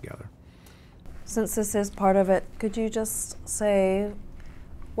I got together. Since this is part of it, could you just say,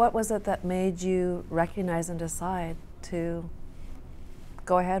 what was it that made you recognize and decide to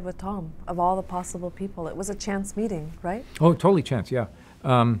go ahead with Tom, of all the possible people? It was a chance meeting, right? Oh, totally chance, yeah.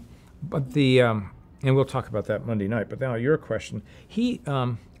 But and we'll talk about that Monday night, but now your question. He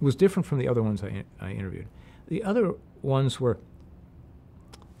was different from the other ones I interviewed. The other ones were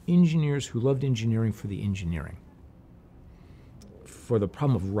engineers who loved engineering for the engineering, for the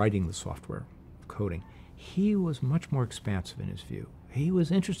problem of writing the software, coding. He was much more expansive in his view. He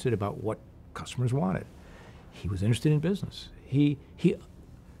was interested about what customers wanted. He was interested in business. He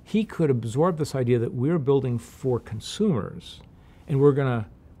could absorb this idea that we're building for consumers and we're going to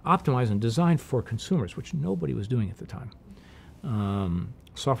optimize and design for consumers, which nobody was doing at the time.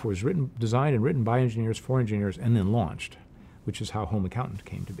 Software was designed and written by engineers for engineers and then launched, which is how Home Accountant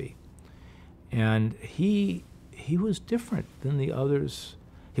came to be. And he was different than the others.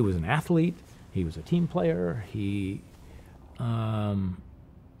 He was an athlete. He was a team player. He was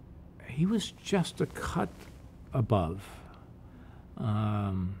just a cut above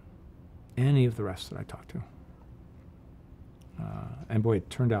any of the rest that I talked to. And boy, it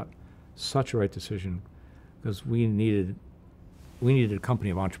turned out such a right decision, because we needed a company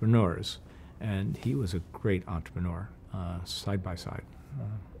of entrepreneurs, And he was a great entrepreneur, side by side.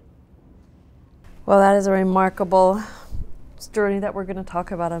 Well, that is a remarkable journey that we're going to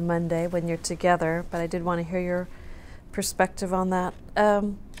talk about on Monday when you're together, but I did want to hear your perspective on that.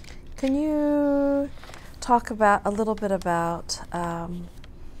 Can you talk about a little bit about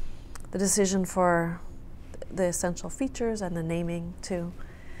the decision for the essential features and the naming too,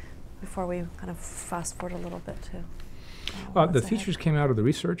 before we kind of fast forward a little bit too? The features came out of the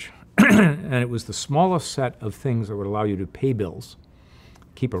research, and it was the smallest set of things that would allow you to pay bills,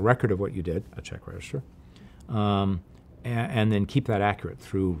 keep a record of what you did, a check register, and then keep that accurate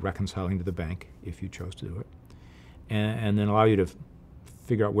through reconciling to the bank if you chose to do it, and then allow you to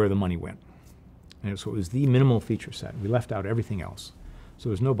figure out where the money went. And so it was the minimal feature set. We left out everything else. So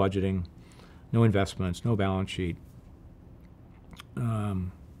there was no budgeting, no investments, no balance sheet,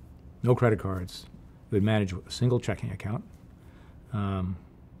 no credit cards. We would manage with a single checking account.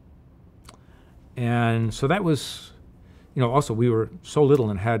 And so that was, also we were so little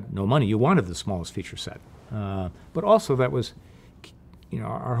and had no money. You wanted the smallest feature set. But also that was,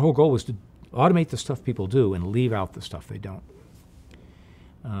 our whole goal was to automate the stuff people do and leave out the stuff they don't.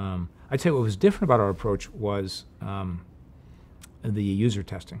 I'd say what was different about our approach was the user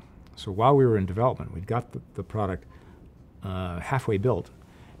testing. So while we were in development, we'd got the product halfway built,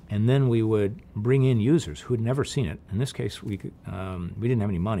 and then we would bring in users who had never seen it. In this case, we didn't have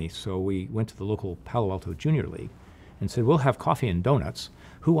any money, so we went to the local Palo Alto Junior League and said, we'll have coffee and donuts.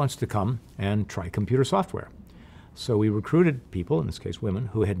 Who wants to come and try computer software? So we recruited people, in this case women,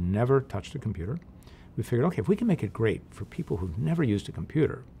 who had never touched a computer. We figured, okay, if we can make it great for people who've never used a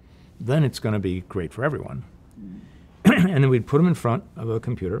computer, then it's going to be great for everyone. And then we'd put them in front of a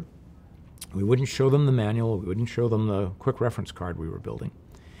computer. We wouldn't show them the manual. We wouldn't show them the quick reference card we were building.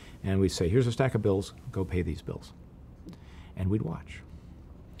 And we'd say, here's a stack of bills. Go pay these bills. And we'd watch.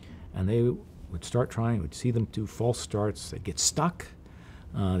 And they would start trying. We'd see them do false starts. They'd get stuck.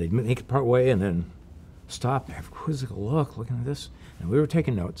 They'd make it part way and then stop, have a quizzical look, looking at this. And we were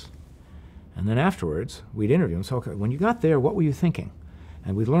taking notes. And then afterwards, we'd interview them. So, okay, when you got there, what were you thinking?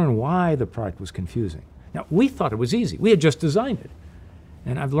 And we'd learn why the product was confusing. Now, we thought it was easy. We had just designed it.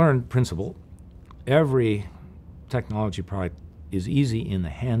 And I've learned principle. Every technology product is easy in the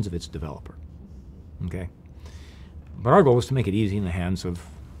hands of its developer. Okay? But our goal was to make it easy in the hands of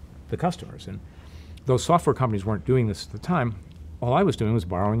the customers. And those software companies weren't doing this at the time. All I was doing was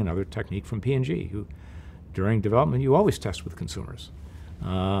borrowing another technique from P&G, who, during development, you always test with consumers.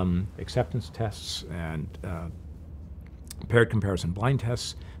 Acceptance tests and paired comparison blind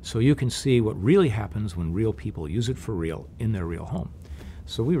tests, so you can see what really happens when real people use it for real in their real home.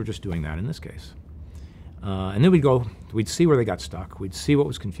 So we were just doing that in this case. And then we'd see where they got stuck, we'd see what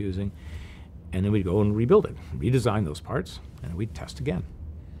was confusing, and then we'd go and rebuild it, redesign those parts, and we'd test again.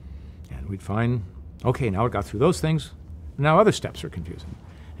 And we'd find, okay, now it got through those things, now other steps are confusing.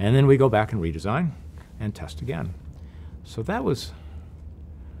 And then we go back and redesign and test again. So that was,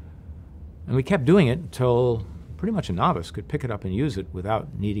 and we kept doing it until pretty much a novice could pick it up and use it without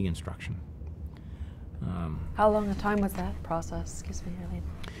needing instruction. How long a time was that process? Excuse me, Eileen.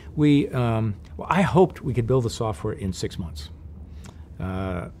 Well, I hoped we could build the software in 6 months.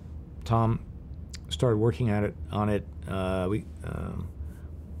 Tom started working on it.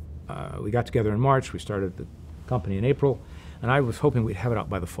 We got together in March. We started the company in April, and I was hoping we'd have it out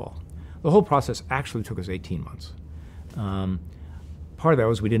by the fall. The whole process actually took us 18 months. Part of that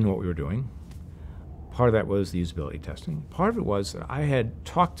was we didn't know what we were doing. Part of that was the usability testing. Part of it was that I had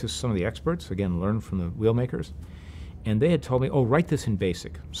talked to some of the experts, again, learned from the wheel makers, and they had told me, oh, write this in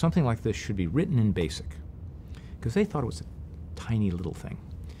BASIC. Something like this should be written in BASIC. Because they thought it was a tiny little thing.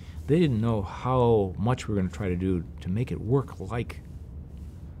 They didn't know how much we were going to try to do to make it work like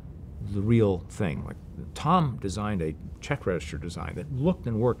the real thing. Like Tom designed a check register design that looked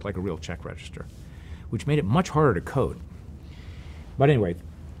and worked like a real check register, which made it much harder to code. But anyway,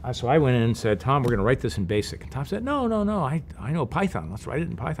 so I went in and said, Tom, we're going to write this in BASIC. And Tom said, no, I know Python. Let's write it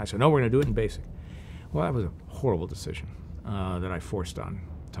in Python. I said, no, we're going to do it in BASIC. Well, that was a horrible decision that I forced on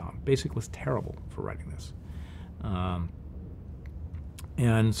Tom. BASIC was terrible for writing this.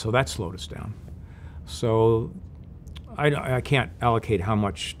 And so that slowed us down. So I can't allocate how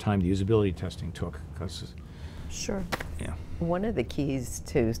much time the usability testing took, because Sure. Yeah. One of the keys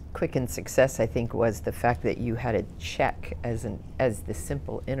to Quicken's success, I think, was the fact that you had a check as the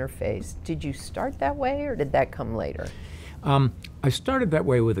simple interface. Did you start that way, or did that come later? I started that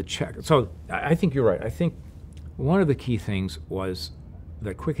way with a check. So I think you're right. I think one of the key things was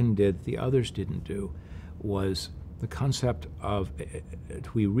that Quicken did, the others didn't do, was the concept of,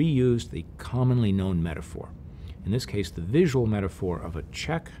 we reused the commonly known metaphor. In this case, the visual metaphor of a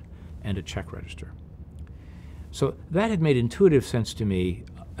check and a check register. So that had made intuitive sense to me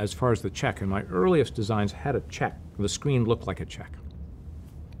as far as the check, and my earliest designs had a check. The screen looked like a check.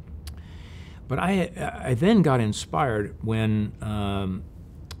 But I then got inspired when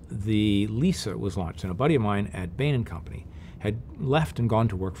the Lisa was launched, and a buddy of mine at Bain & Company had left and gone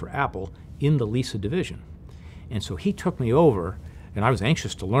to work for Apple in the Lisa division. And so he took me over, and I was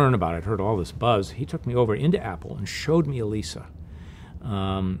anxious to learn about it. I'd heard all this buzz. He took me over into Apple and showed me a Lisa.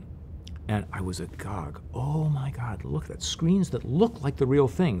 And I was agog. Oh my God, look at that. Screens that look like the real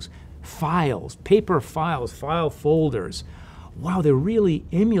things. Files, paper files, file folders. Wow, they're really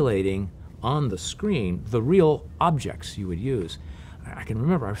emulating on the screen the real objects you would use. I can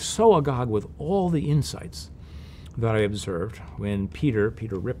remember I was so agog with all the insights that I observed when Peter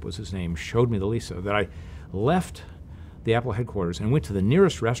Rip was his name, showed me the Lisa, that I left the Apple headquarters and went to the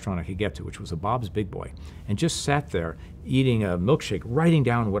nearest restaurant I could get to, which was a Bob's Big Boy, and just sat there eating a milkshake, writing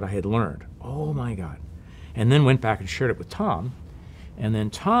down what I had learned. Oh my God. And then went back and shared it with Tom. And then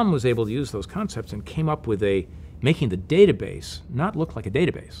Tom was able to use those concepts and came up with making the database not look like a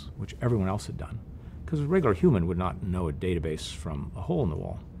database, which everyone else had done. Because a regular human would not know a database from a hole in the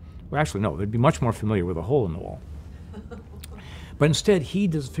wall. Well, actually, no, they'd be much more familiar with a hole in the wall. But instead, he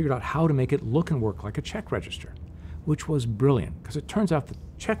just figured out how to make it look and work like a check register, which was brilliant, because it turns out the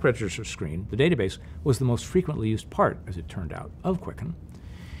check register screen, the database, was the most frequently used part, as it turned out, of Quicken.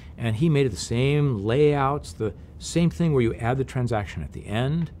 And he made it the same layouts, the same thing where you add the transaction at the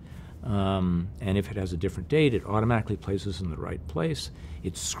end, and if it has a different date, it automatically places in the right place.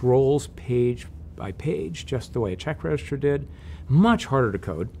 It scrolls page by page, just the way a check register did. Much harder to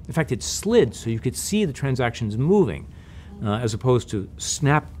code. In fact, it slid so you could see the transactions moving, as opposed to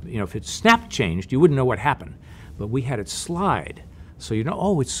snap. You know, if it snap changed, you wouldn't know what happened. But we had it slide, so you know,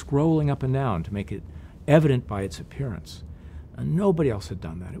 oh, it's scrolling up and down to make it evident by its appearance. And nobody else had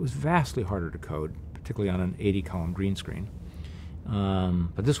done that. It was vastly harder to code, particularly on an 80-column green screen.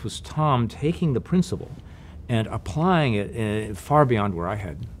 But this was Tom taking the principle and applying it far beyond where I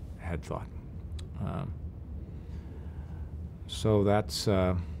had thought. So that's,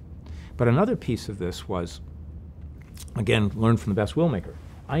 but another piece of this was, again, learned from the best will maker.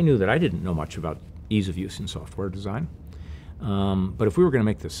 I knew that I didn't know much about ease of use in software design, but if we were going to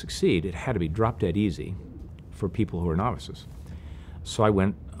make this succeed, it had to be drop-dead easy for people who are novices. So I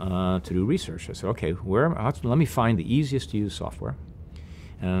went to do research. I said, okay, let me find the easiest to use software.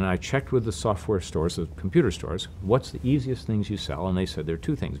 And I checked with the software stores, the computer stores, what's the easiest things you sell? And they said there are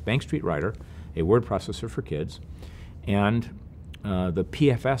two things: Bank Street Writer, a word processor for kids, and the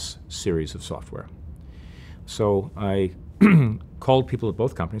PFS series of software. So I called people at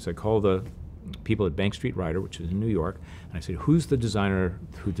both companies. I called the people at Bank Street Writer, which is in New York, and I said, who's the designer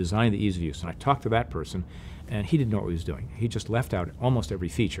who designed the ease of use? And I talked to that person, and he didn't know what he was doing. He just left out almost every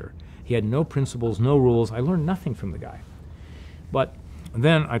feature. He had no principles, no rules. I learned nothing from the guy. But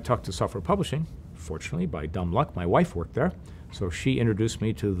then I talked to software publishing. Fortunately, by dumb luck, my wife worked there, so she introduced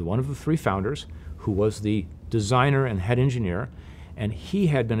me to one of the three founders, who was the designer and head engineer, and he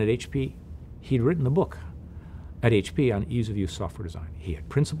had been at HP. He'd written the book at HP on ease of use software design. He had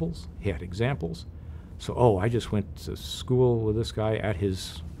principles, he had examples. So, I just went to school with this guy at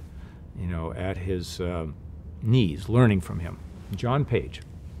his, knees, learning from him. John Page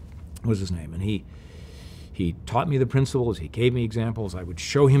was his name, and he taught me the principles, he gave me examples, I would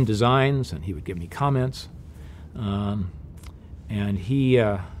show him designs, and he would give me comments. And he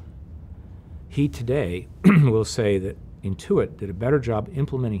today will say that Intuit did a better job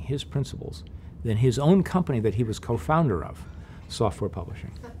implementing his principles than his own company that he was co-founder of, Software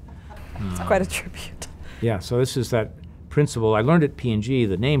Publishing. It's quite a tribute. Yeah, so this is that principle. I learned at P&G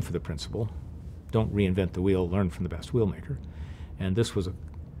the name for the principle: don't reinvent the wheel, learn from the best wheel maker. And this was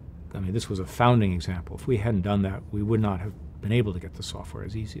a founding example. If we hadn't done that, we would not have been able to get the software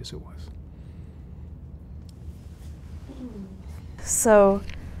as easy as it was. So,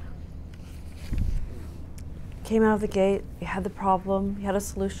 came out of the gate, you had the problem, you had a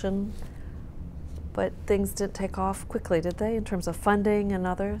solution, but things didn't take off quickly, did they, in terms of funding and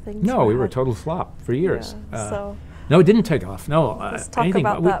other things? No, we were a total flop for years. Yeah, no, it didn't take off. No, let's talk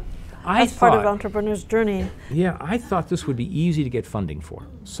about that. That's part of entrepreneur's journey. Yeah, I thought this would be easy to get funding for.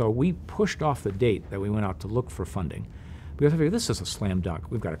 So we pushed off the date that we went out to look for funding, because I figured this is a slam dunk.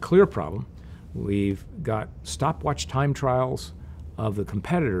 We've got a clear problem. We've got stopwatch time trials of the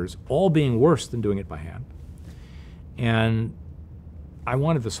competitors all being worse than doing it by hand. And I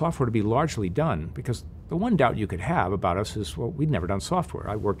wanted the software to be largely done, because the one doubt you could have about us is, well, we'd never done software.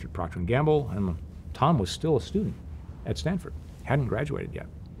 I worked at Procter Gamble, and Tom was still a student at Stanford, hadn't graduated yet.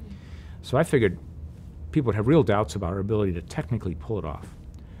 So I figured people would have real doubts about our ability to technically pull it off.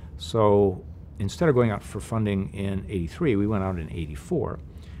 So instead of going out for funding in '83, we went out in '84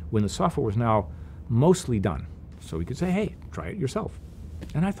 when the software was now mostly done. So we could say, hey, try it yourself.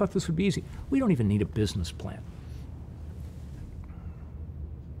 And I thought this would be easy. We don't even need a business plan.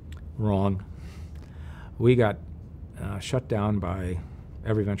 Wrong. We got shut down by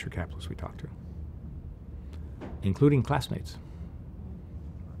every venture capitalist we talked to, including classmates,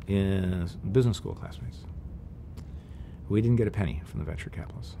 in business school classmates. We didn't get a penny from the venture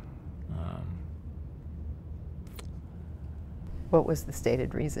capitalists. What was the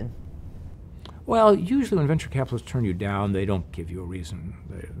stated reason? Well, usually when venture capitalists turn you down, they don't give you a reason.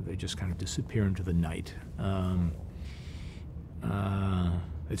 They just kind of disappear into the night.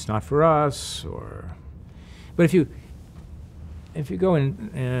 It's not for us, but if you go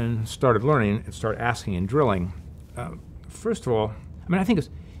in and started learning and start asking and drilling, first of all, I mean, I think it's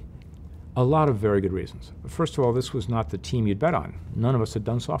a lot of very good reasons. First of all, this was not the team you'd bet on. None of us had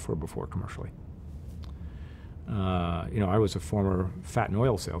done software before commercially. I was a former fat and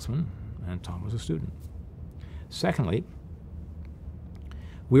oil salesman, and Tom was a student. Secondly,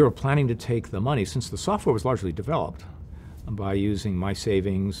 we were planning to take the money, since the software was largely developed, by using my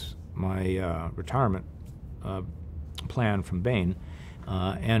savings, my retirement plan from Bain,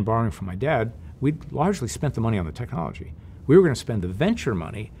 and borrowing from my dad. We'd largely spent the money on the technology. We were going to spend the venture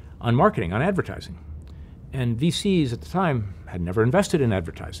money on marketing, on advertising. And VCs at the time had never invested in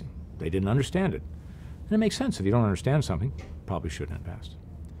advertising. They didn't understand it. And it makes sense. If you don't understand something, you probably shouldn't invest.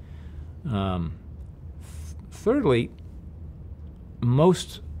 Thirdly,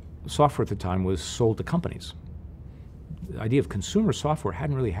 most software at the time was sold to companies. The idea of consumer software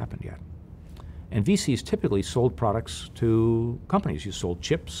hadn't really happened yet. And VCs typically sold products to companies. You sold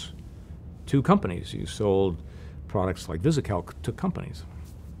chips to companies. You sold products like VisiCalc to companies.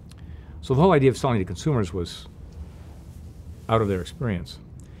 So the whole idea of selling to consumers was out of their experience.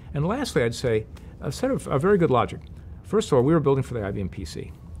 And lastly, I'd say a set of very good logic. First of all, we were building for the IBM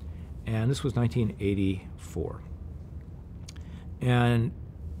PC. And this was 1984. And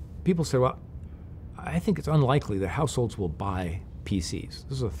people say, well, I think it's unlikely that households will buy PCs.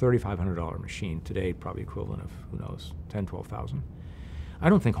 This is a $3,500 machine. Today, probably equivalent of, who knows, $10,000, $12,000. I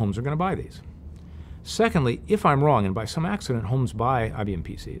don't think homes are going to buy these. Secondly, if I'm wrong and by some accident homes buy IBM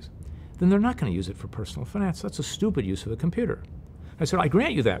PCs, then they're not going to use it for personal finance. That's a stupid use of a computer. I said, I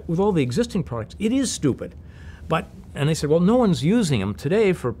grant you that. With all the existing products, it is stupid. And they said, well, no one's using them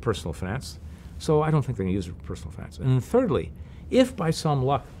today for personal finance, so I don't think they're going to use it for personal finance. And then thirdly, if by some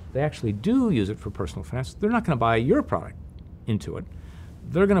luck they actually do use it for personal finance, they're not going to buy your product, Intuit.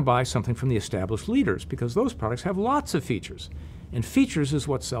 They're going to buy something from the established leaders, because those products have lots of features. And features is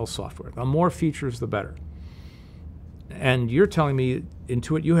what sells software. The more features, the better. And you're telling me,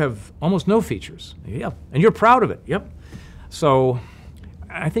 Intuit, you have almost no features. Yep. And you're proud of it. Yep. So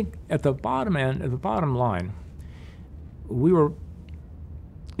I think at the bottom end, at the bottom line, we were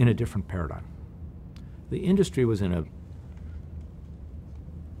in a different paradigm. The industry was in a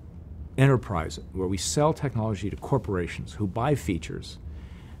enterprise where we sell technology to corporations who buy features.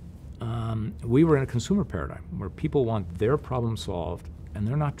 We were in a consumer paradigm where people want their problem solved, and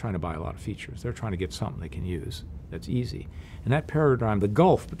they're not trying to buy a lot of features. They're trying to get something they can use that's easy. And that paradigm, the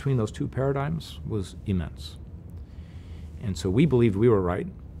gulf between those two paradigms was immense. And so we believed we were right,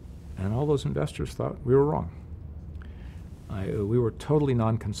 and all those investors thought we were wrong. We were totally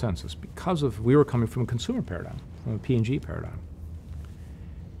non-consensus because we were coming from a consumer paradigm, from a P&G paradigm.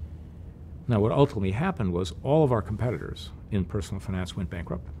 Now, what ultimately happened was all of our competitors in personal finance went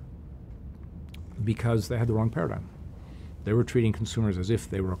bankrupt because they had the wrong paradigm. They were treating consumers as if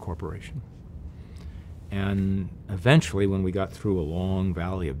they were a corporation. And eventually, when we got through a long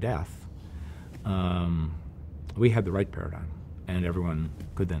valley of death, we had the right paradigm, and everyone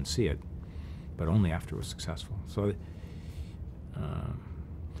could then see it, but only after it was successful. So,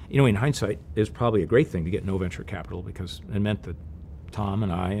 in hindsight, it was probably a great thing to get no venture capital, because it meant that Tom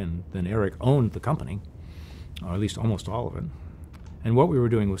and I and then Eric owned the company, or at least almost all of it. And what we were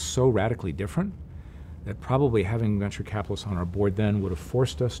doing was so radically different that probably having venture capitalists on our board then would have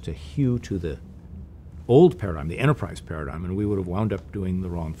forced us to hew to the old paradigm, the enterprise paradigm, and we would have wound up doing the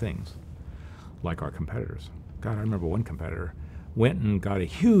wrong things, like our competitors. God, I remember one competitor went and got a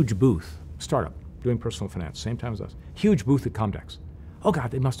huge booth, startup, doing personal finance, same time as us, huge booth at Comdex. Oh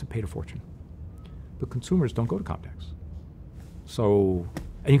God, they must have paid a fortune. But consumers don't go to Comdex. So,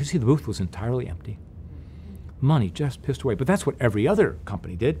 and you can see the booth was entirely empty. Money just pissed away. But that's what every other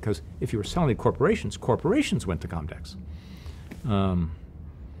company did, because if you were selling to corporations, corporations went to Comdex. It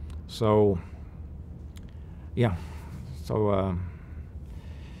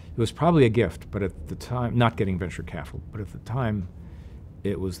was probably a gift, but at the time, not getting venture capital, but at the time,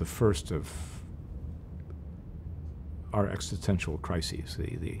 it was the first of our existential crises.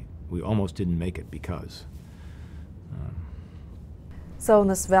 We almost didn't make it because. So in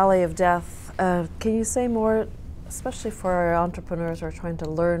this valley of death, can you say more, especially for our entrepreneurs who are trying to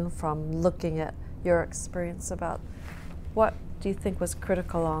learn from looking at your experience, about what do you think was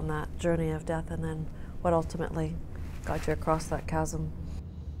critical on that journey of death, and then what ultimately got you across that chasm?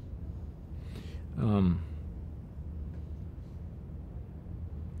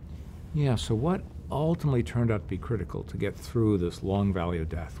 Yeah, so what ultimately turned out to be critical to get through this long valley of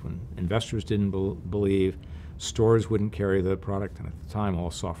death, when investors didn't believe, stores wouldn't carry the product, and at the time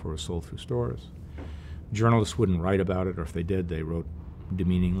all software was sold through stores. Journalists wouldn't write about it, or if they did, they wrote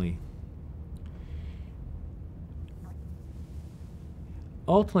demeaningly.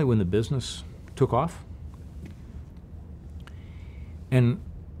 Ultimately, when the business took off, and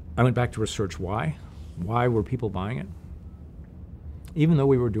I went back to research why were people buying it? Even though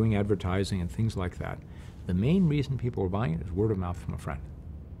we were doing advertising and things like that, the main reason people were buying it is word of mouth from a friend.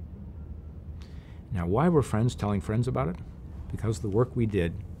 Now, why were friends telling friends about it? Because of the work we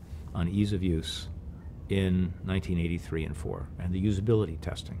did on ease of use in 1983 and 4, and the usability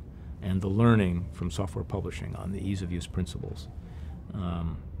testing, and the learning from software publishing on the ease of use principles.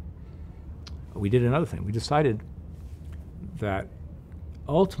 We did another thing. We decided that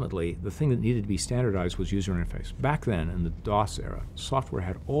ultimately the thing that needed to be standardized was user interface. Back then, in the DOS era, software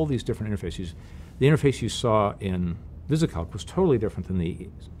had all these different interfaces. The interface you saw in VisiCalc was totally different than the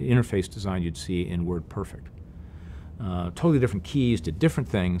interface design you'd see in WordPerfect. Totally different keys, did different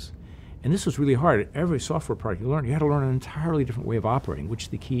things. And this was really hard. Every software product you learned, you had to learn an entirely different way of operating, which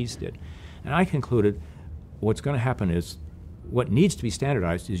the keys did. And I concluded what's going to happen is what needs to be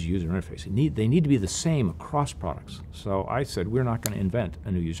standardized is user interface. They need to be the same across products. So I said, we're not going to invent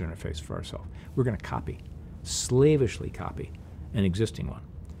a new user interface for ourselves. We're going to copy, slavishly copy, an existing one.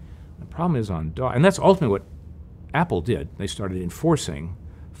 The problem is on DOS, and that's ultimately what Apple did. They started enforcing,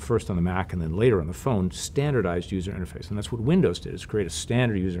 first on the Mac and then later on the phone, standardized user interface. And that's what Windows did, is create a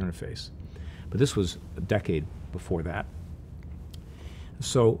standard user interface. But this was a decade before that.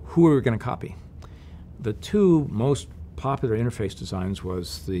 So who are we going to copy? The two most popular interface designs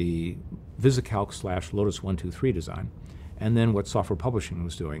was the VisiCalc / Lotus 123 design, and then what software publishing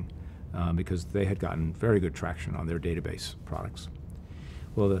was doing, because they had gotten very good traction on their database products.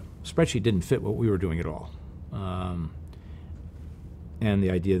 Well, the spreadsheet didn't fit what we were doing at all. And the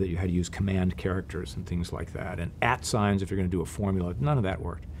idea that you had to use command characters and things like that, and @ signs if you're going to do a formula, none of that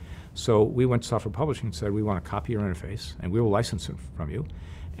worked. So we went to software publishing and said, we want to copy your interface, and we will license it from you.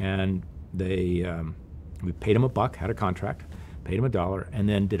 And we paid them $1, had a contract, paid them $1, and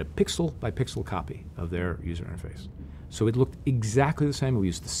then did a pixel by pixel copy of their user interface. So it looked exactly the same. We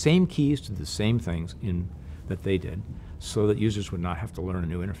used the same keys to do the same things that they did, so that users would not have to learn a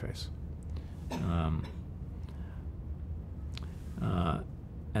new interface.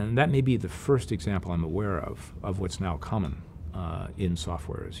 And that may be the first example I'm aware of what's now common in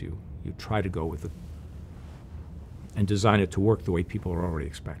software, is you try to go with it and design it to work the way people are already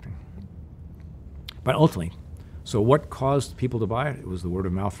expecting. But ultimately, so what caused people to buy it? It was the word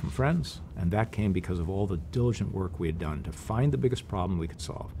of mouth from friends, and that came because of all the diligent work we had done to find the biggest problem we could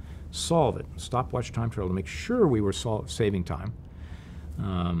solve it, stopwatch time trial to make sure we were saving time,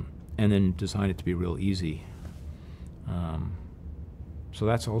 and then design it to be real easy. So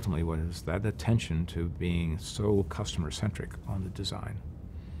that's ultimately what is that attention to being so customer-centric on the design.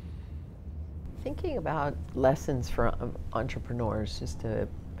 Thinking about lessons for entrepreneurs, just to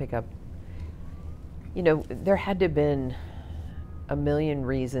pick up, you know, there had to have been a million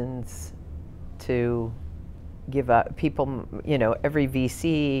reasons to give up. People, you know, every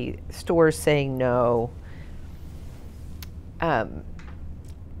VC, stores saying no.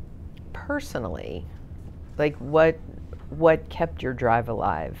 Personally, like what kept your drive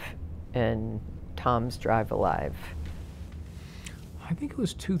alive and Tom's drive alive? I think it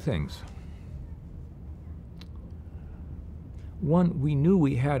was two things. One, we knew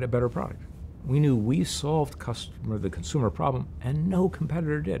we had a better product. We knew we solved the consumer problem, and no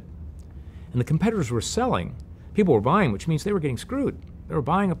competitor did. And the competitors were selling. People were buying, which means they were getting screwed. They were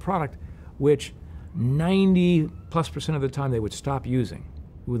buying a product which 90+% of the time they would stop using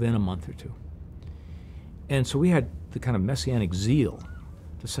within a month or two. And so we had the kind of messianic zeal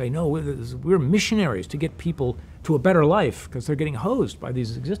to say, no, we're missionaries to get people to a better life because they're getting hosed by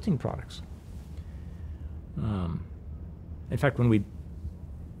these existing products. In fact, when we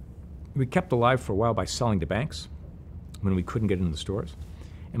kept alive for a while by selling to banks when we couldn't get into the stores.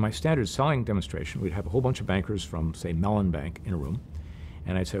 In my standard selling demonstration, we'd have a whole bunch of bankers from, say, Mellon Bank in a room,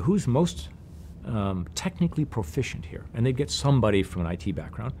 and I'd say, who's most technically proficient here. And they'd get somebody from an IT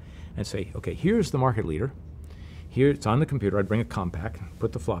background and say, okay, here's the market leader. Here, it's on the computer. I'd bring a compact,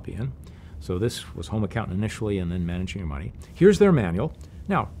 put the floppy in. So this was home accountant initially and then managing your money. Here's their manual.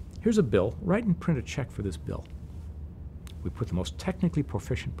 Now, here's a bill. Write and print a check for this bill. We put the most technically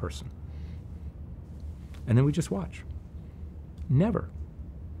proficient person. And then we just watch. Never.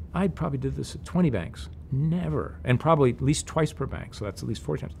 I probably did this at 20 banks. Never. And probably at least twice per bank, so that's at least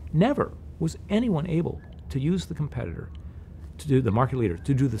 4 times. Never was anyone able to use the competitor, to do the market leader,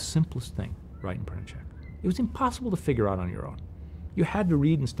 to do the simplest thing, write and print a check. It was impossible to figure out on your own. You had to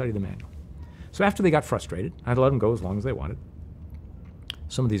read and study the manual. So after they got frustrated, I had to let them go as long as they wanted.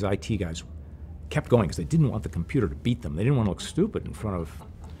 Some of these IT guys kept going because they didn't want the computer to beat them. They didn't want to look stupid in front of...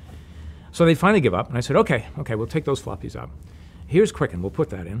 So they'd finally give up, and I said, okay, we'll take those floppies out. Here's Quicken, we'll put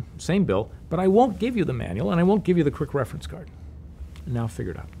that in, same bill, but I won't give you the manual, and I won't give you the quick reference card. And now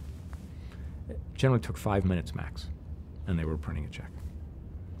figure it out. It generally took 5 minutes max, and they were printing a check.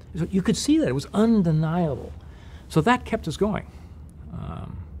 So you could see that, it was undeniable. So that kept us going.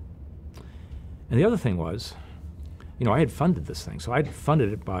 And the other thing was, you know, I had funded this thing, so I'd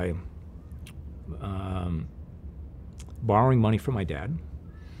funded it by borrowing money from my dad,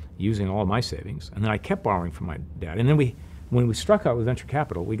 using all of my savings, and then I kept borrowing from my dad. And then when we struck out with venture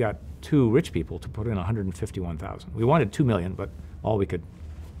capital, we got 2 rich people to put in $151,000. We wanted $2 million, but all we could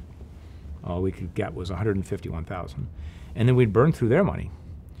get was $151,000. And then we'd burn through their money.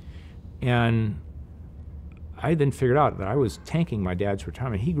 And I then figured out that I was tanking my dad's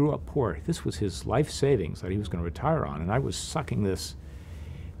retirement. He grew up poor. This was his life savings that he was going to retire on, and I was sucking this.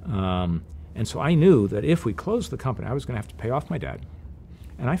 And so I knew that if we closed the company, I was going to have to pay off my dad.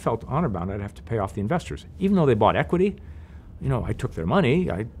 And I felt honor-bound I'd have to pay off the investors. Even though they bought equity, you know, I took their money.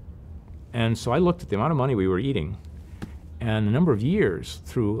 And so I looked at the amount of money we were eating and the number of years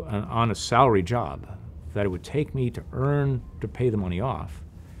through on a salary job that it would take me to earn to pay the money off.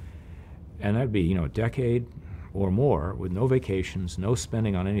 And that'd be, you know, a decade or more with no vacations, no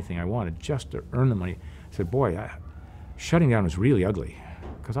spending on anything I wanted, just to earn the money. I said, boy, shutting down is really ugly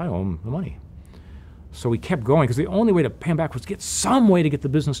because I owe him the money. So we kept going because the only way to pay him back was to get some way to get the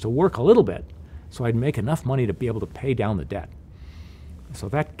business to work a little bit so I'd make enough money to be able to pay down the debt. So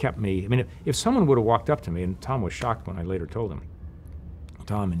that kept me, I mean, if someone would have walked up to me, and Tom was shocked when I later told him,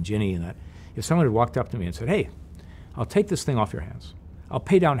 Tom and Ginny and that, if someone had walked up to me and said, hey, I'll take this thing off your hands. I'll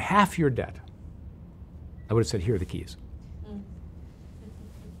pay down half your debt. I would have said, here are the keys.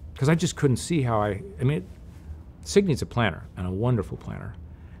 Because I just couldn't see how I mean, Signe's a planner and a wonderful planner.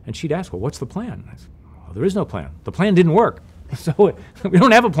 And she'd ask, well, what's the plan? I said, well, there is no plan. The plan didn't work. So we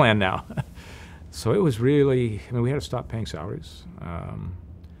don't have a plan now. So it was really, I mean, we had to stop paying salaries,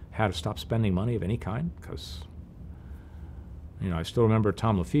 had to stop spending money of any kind, because, you know, I still remember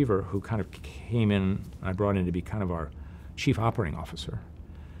Tom Lefevre, who kind of came in, I brought in to be kind of our chief operating officer.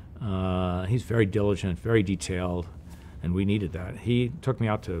 He's very diligent, very detailed, and we needed that. He took me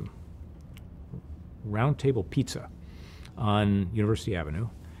out to Round Table Pizza on University Avenue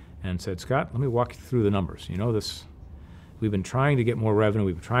and said, Scott, let me walk you through the numbers. You know this, we've been trying to get more revenue,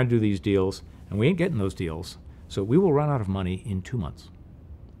 we've been trying to do these deals, and we ain't getting those deals, so we will run out of money in 2 months.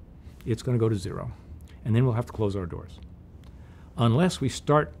 It's going to go to zero, and then we'll have to close our doors. Unless we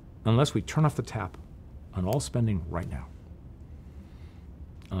turn off the tap on all spending right now.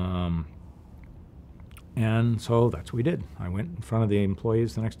 And so that's what we did. I went in front of the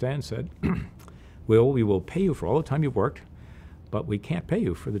employees the next day and said, we will pay you for all the time you've worked, but we can't pay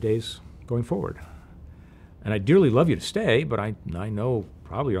you for the days going forward. And I dearly love you to stay, but I know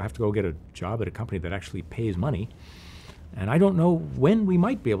probably you'll have to go get a job at a company that actually pays money. And I don't know when we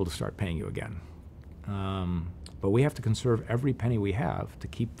might be able to start paying you again. But we have to conserve every penny we have to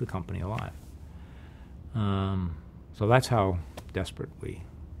keep the company alive. So that's how desperate we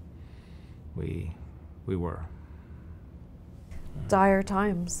were. Dire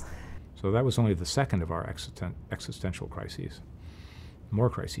times. So that was only the second of our existential crises. More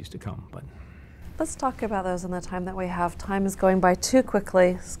crises to come, but. Let's talk about those in the time that we have. Time is going by too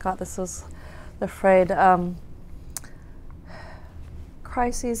quickly. Scott, this was the frayed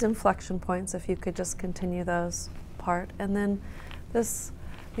crises, inflection points, if you could just continue those part. And then this,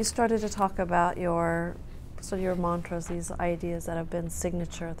 you started to talk about your mantras, these ideas that have been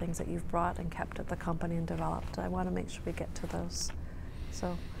signature, things that you've brought and kept at the company and developed. I want to make sure we get to those.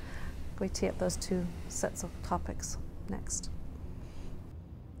 So we tee up those 2 sets of topics next.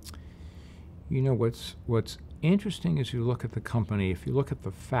 You know, what's interesting is you look at the company, if you look at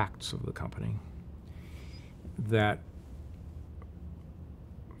the facts of the company, that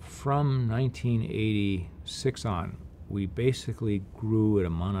from 1986 on, we basically grew at a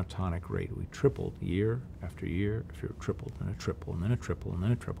monotonic rate. We tripled year after year after year, tripled, and a triple, and then a triple, and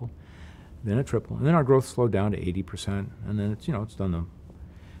then a triple, then a triple, and then our growth slowed down to 80%, and then it's, it's done them.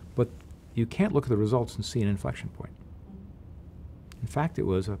 But you can't look at the results and see an inflection point. In fact, it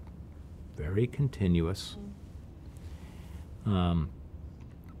was a very continuous,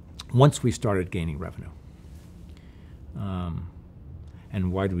 once we started gaining revenue.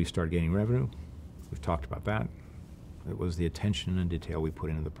 And why did we start gaining revenue? We've talked about that. It was the attention and detail we put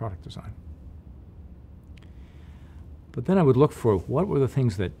into the product design. But then I would look for what were the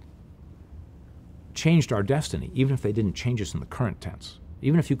things that changed our destiny, even if they didn't change us in the current tense,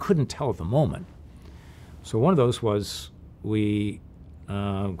 even if you couldn't tell at the moment. So one of those was we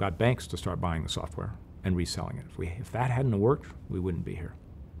got banks to start buying the software and reselling it. If that hadn't worked, we wouldn't be here.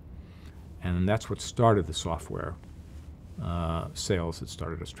 And that's what started the software sales that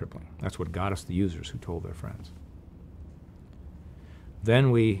started us tripling. That's what got us the users who told their friends.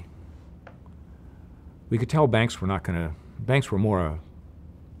 Then we could tell banks were not going to, banks were more,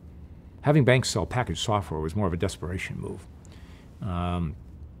 having banks sell packaged software was more of a desperation move.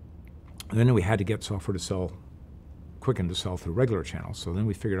 Then we had to get software to sell, Quicken to sell through regular channels. So then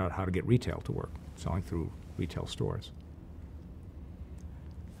we figured out how to get retail to work, selling through retail stores.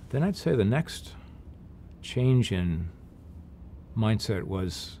 Then I'd say the next change in mindset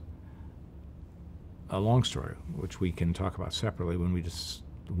was a long story, which we can talk about separately, when we just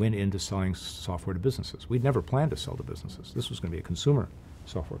went into selling software to businesses. We'd never planned to sell to businesses. This was going to be a consumer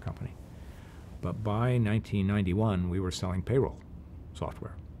software company. But by 1991, we were selling payroll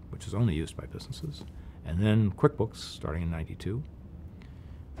software, which is only used by businesses. And then QuickBooks, starting in '92.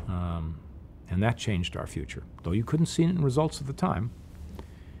 And that changed our future, though you couldn't see it in results at the time.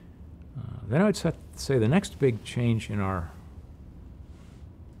 Then I would say the next big change in our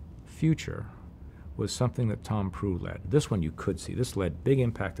future was something that Tom Proulx led. This one you could see. This led big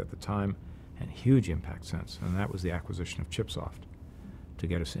impact at the time and huge impact since, and that was the acquisition of ChipSoft to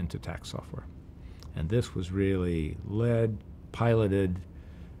get us into tax software. And this was really led, piloted,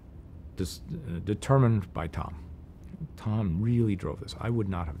 determined by Tom. Tom really drove this. I would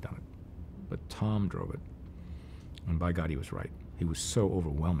not have done it, but Tom drove it. And by God, he was right. He was so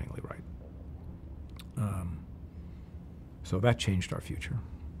overwhelmingly right. So that changed our future.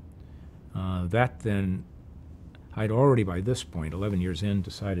 That then, I'd already by this point, 11 years in,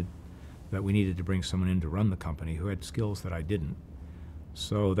 decided that we needed to bring someone in to run the company who had skills that I didn't.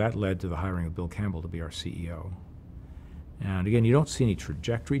 So that led to the hiring of Bill Campbell to be our CEO. And again, you don't see any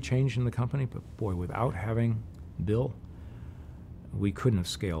trajectory change in the company, but boy, without having Bill, we couldn't have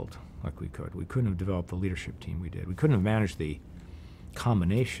scaled like we could. We couldn't have developed the leadership team we did. We couldn't have managed the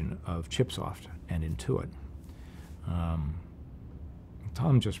combination of ChipSoft and Intuit.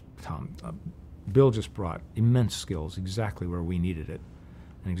 Bill just brought immense skills exactly where we needed it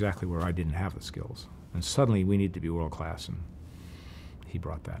and exactly where I didn't have the skills. And suddenly we needed to be world class, and he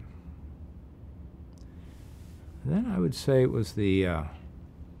brought that. Then I would say it was that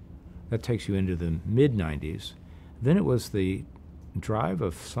takes you into the mid-90s. Then it was the drive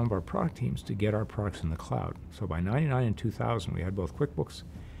of some of our product teams to get our products in the cloud. So by 99 and 2000, we had both QuickBooks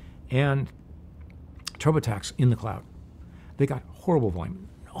and TurboTax in the cloud. They got horrible volume.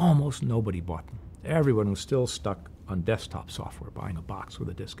 Almost nobody bought them. Everyone was still stuck on desktop software, buying a box with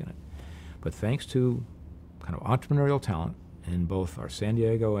a disk in it. But thanks to kind of entrepreneurial talent in both our San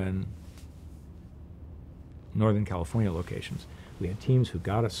Diego and Northern California locations, we had teams who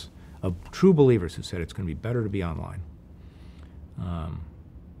got us, true believers who said it's going to be better to be online.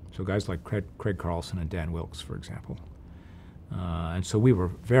 So guys like Craig Carlson and Dan Wilkes, for example. And so we were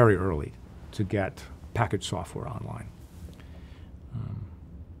very early to get packaged software online.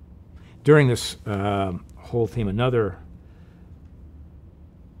 During this whole theme, another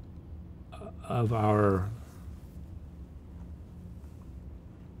of our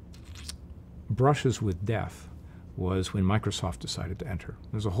brushes with death was when Microsoft decided to enter.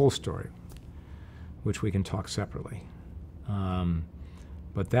 There's a whole story, which we can talk separately.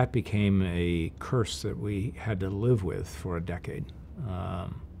 But that became a curse that we had to live with for a decade,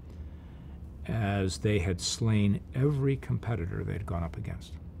 as they had slain every competitor they'd gone up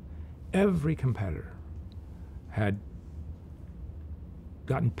against. Every competitor had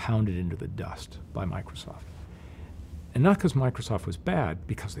gotten pounded into the dust by Microsoft. And not because Microsoft was bad,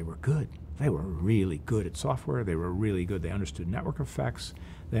 because they were good. They were really good at software. They were really good. They understood network effects.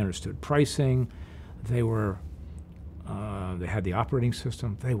 They understood pricing. They had the operating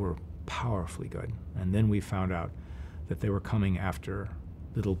system. They were powerfully good. And then we found out that they were coming after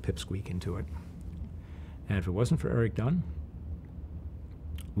little pipsqueak Intuit. And if it wasn't for Eric Dunn,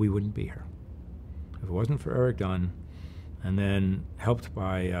 we wouldn't be here. If it wasn't for Eric Dunn And then, helped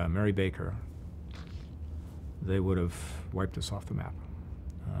by Mary Baker, they would have wiped us off the map,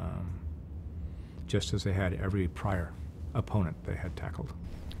 just as they had every prior opponent they had tackled.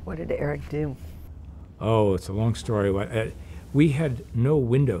 What did Eric do? Oh, it's a long story. We had no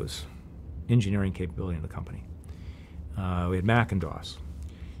Windows engineering capability in the company. We had Mac and DOS.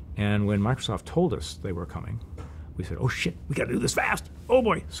 And when Microsoft told us they were coming, we said, oh shit, we got to do this fast. Oh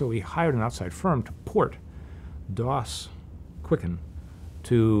boy. So we hired an outside firm to port DOS Quicken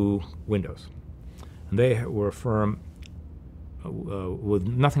to Windows. And they were a firm with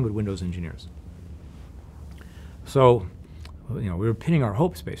nothing but Windows engineers. So, we were pinning our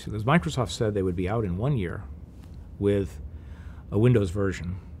hopes basically, because Microsoft said they would be out in 1 year with a Windows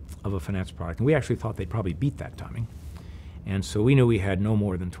version of a finance product. And we actually thought they'd probably beat that timing. And so we knew we had no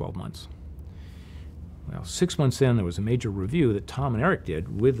more than 12 months. Well, 6 months in, there was a major review that Tom and Eric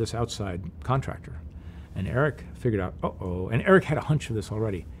did with this outside contractor. And Eric figured out, uh-oh, and Eric had a hunch of this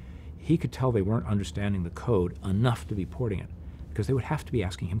already. He could tell they weren't understanding the code enough to be porting it, because they would have to be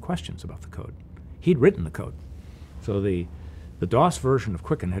asking him questions about the code. He'd written the code. So the DOS version of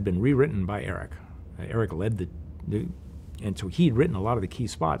Quicken had been rewritten by Eric. Eric led and so he'd written a lot of the key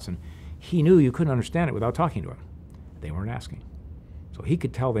spots, and he knew you couldn't understand it without talking to him. They weren't asking. So he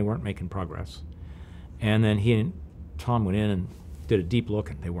could tell they weren't making progress. And then he and Tom went in and did a deep look,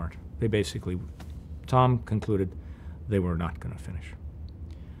 and they weren't. They basically, Tom concluded they were not going to finish.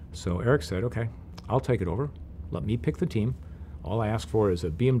 So Eric said, okay, I'll take it over. Let me pick the team. All I ask for is a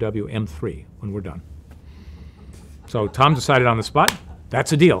BMW M3 when we're done. So Tom decided on the spot,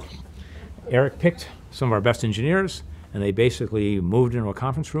 that's a deal. Eric picked some of our best engineers, and they basically moved into a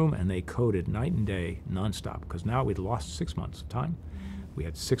conference room, and they coded night and day nonstop, because now we'd lost 6 months of time. We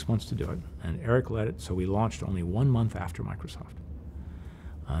had 6 months to do it, and Eric led it, so we launched only 1 month after Microsoft.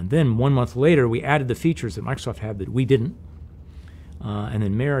 And then 1 month later, we added the features that Microsoft had that we didn't. And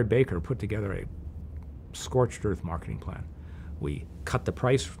then Mary Baker put together a scorched earth marketing plan. We cut the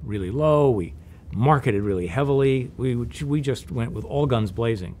price really low. We marketed really heavily. We just went with all guns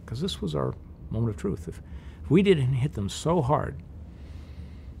blazing, because this was our moment of truth. If we didn't hit them so hard,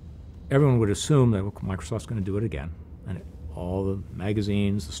 everyone would assume that Microsoft's going to do it again. And all the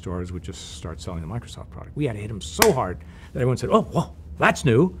magazines, the stores would just start selling the Microsoft product. We had to hit them so hard that everyone said, oh, well, that's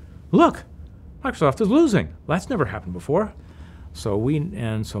new. Look, Microsoft is losing. That's never happened before. So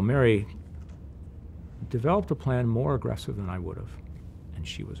Mary developed a plan more aggressive than I would have, and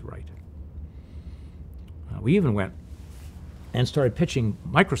she was right. We even went and started pitching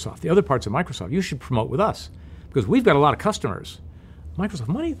Microsoft, the other parts of Microsoft. You should promote with us, because we've got a lot of customers. Microsoft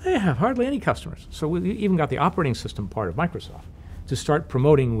Money, they have hardly any customers. So we even got the operating system part of Microsoft to start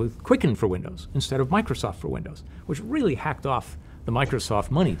promoting with Quicken for Windows instead of Microsoft for Windows, which really hacked off the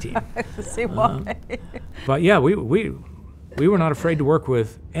Microsoft Money team. See why. But yeah, we were not afraid to work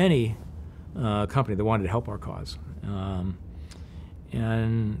with any company that wanted to help our cause.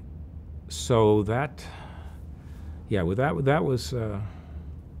 And so that, yeah, that was an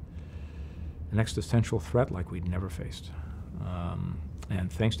existential threat like we'd never faced.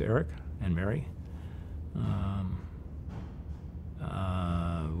 And thanks to Eric and Mary,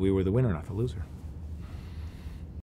 we were the winner, not the loser.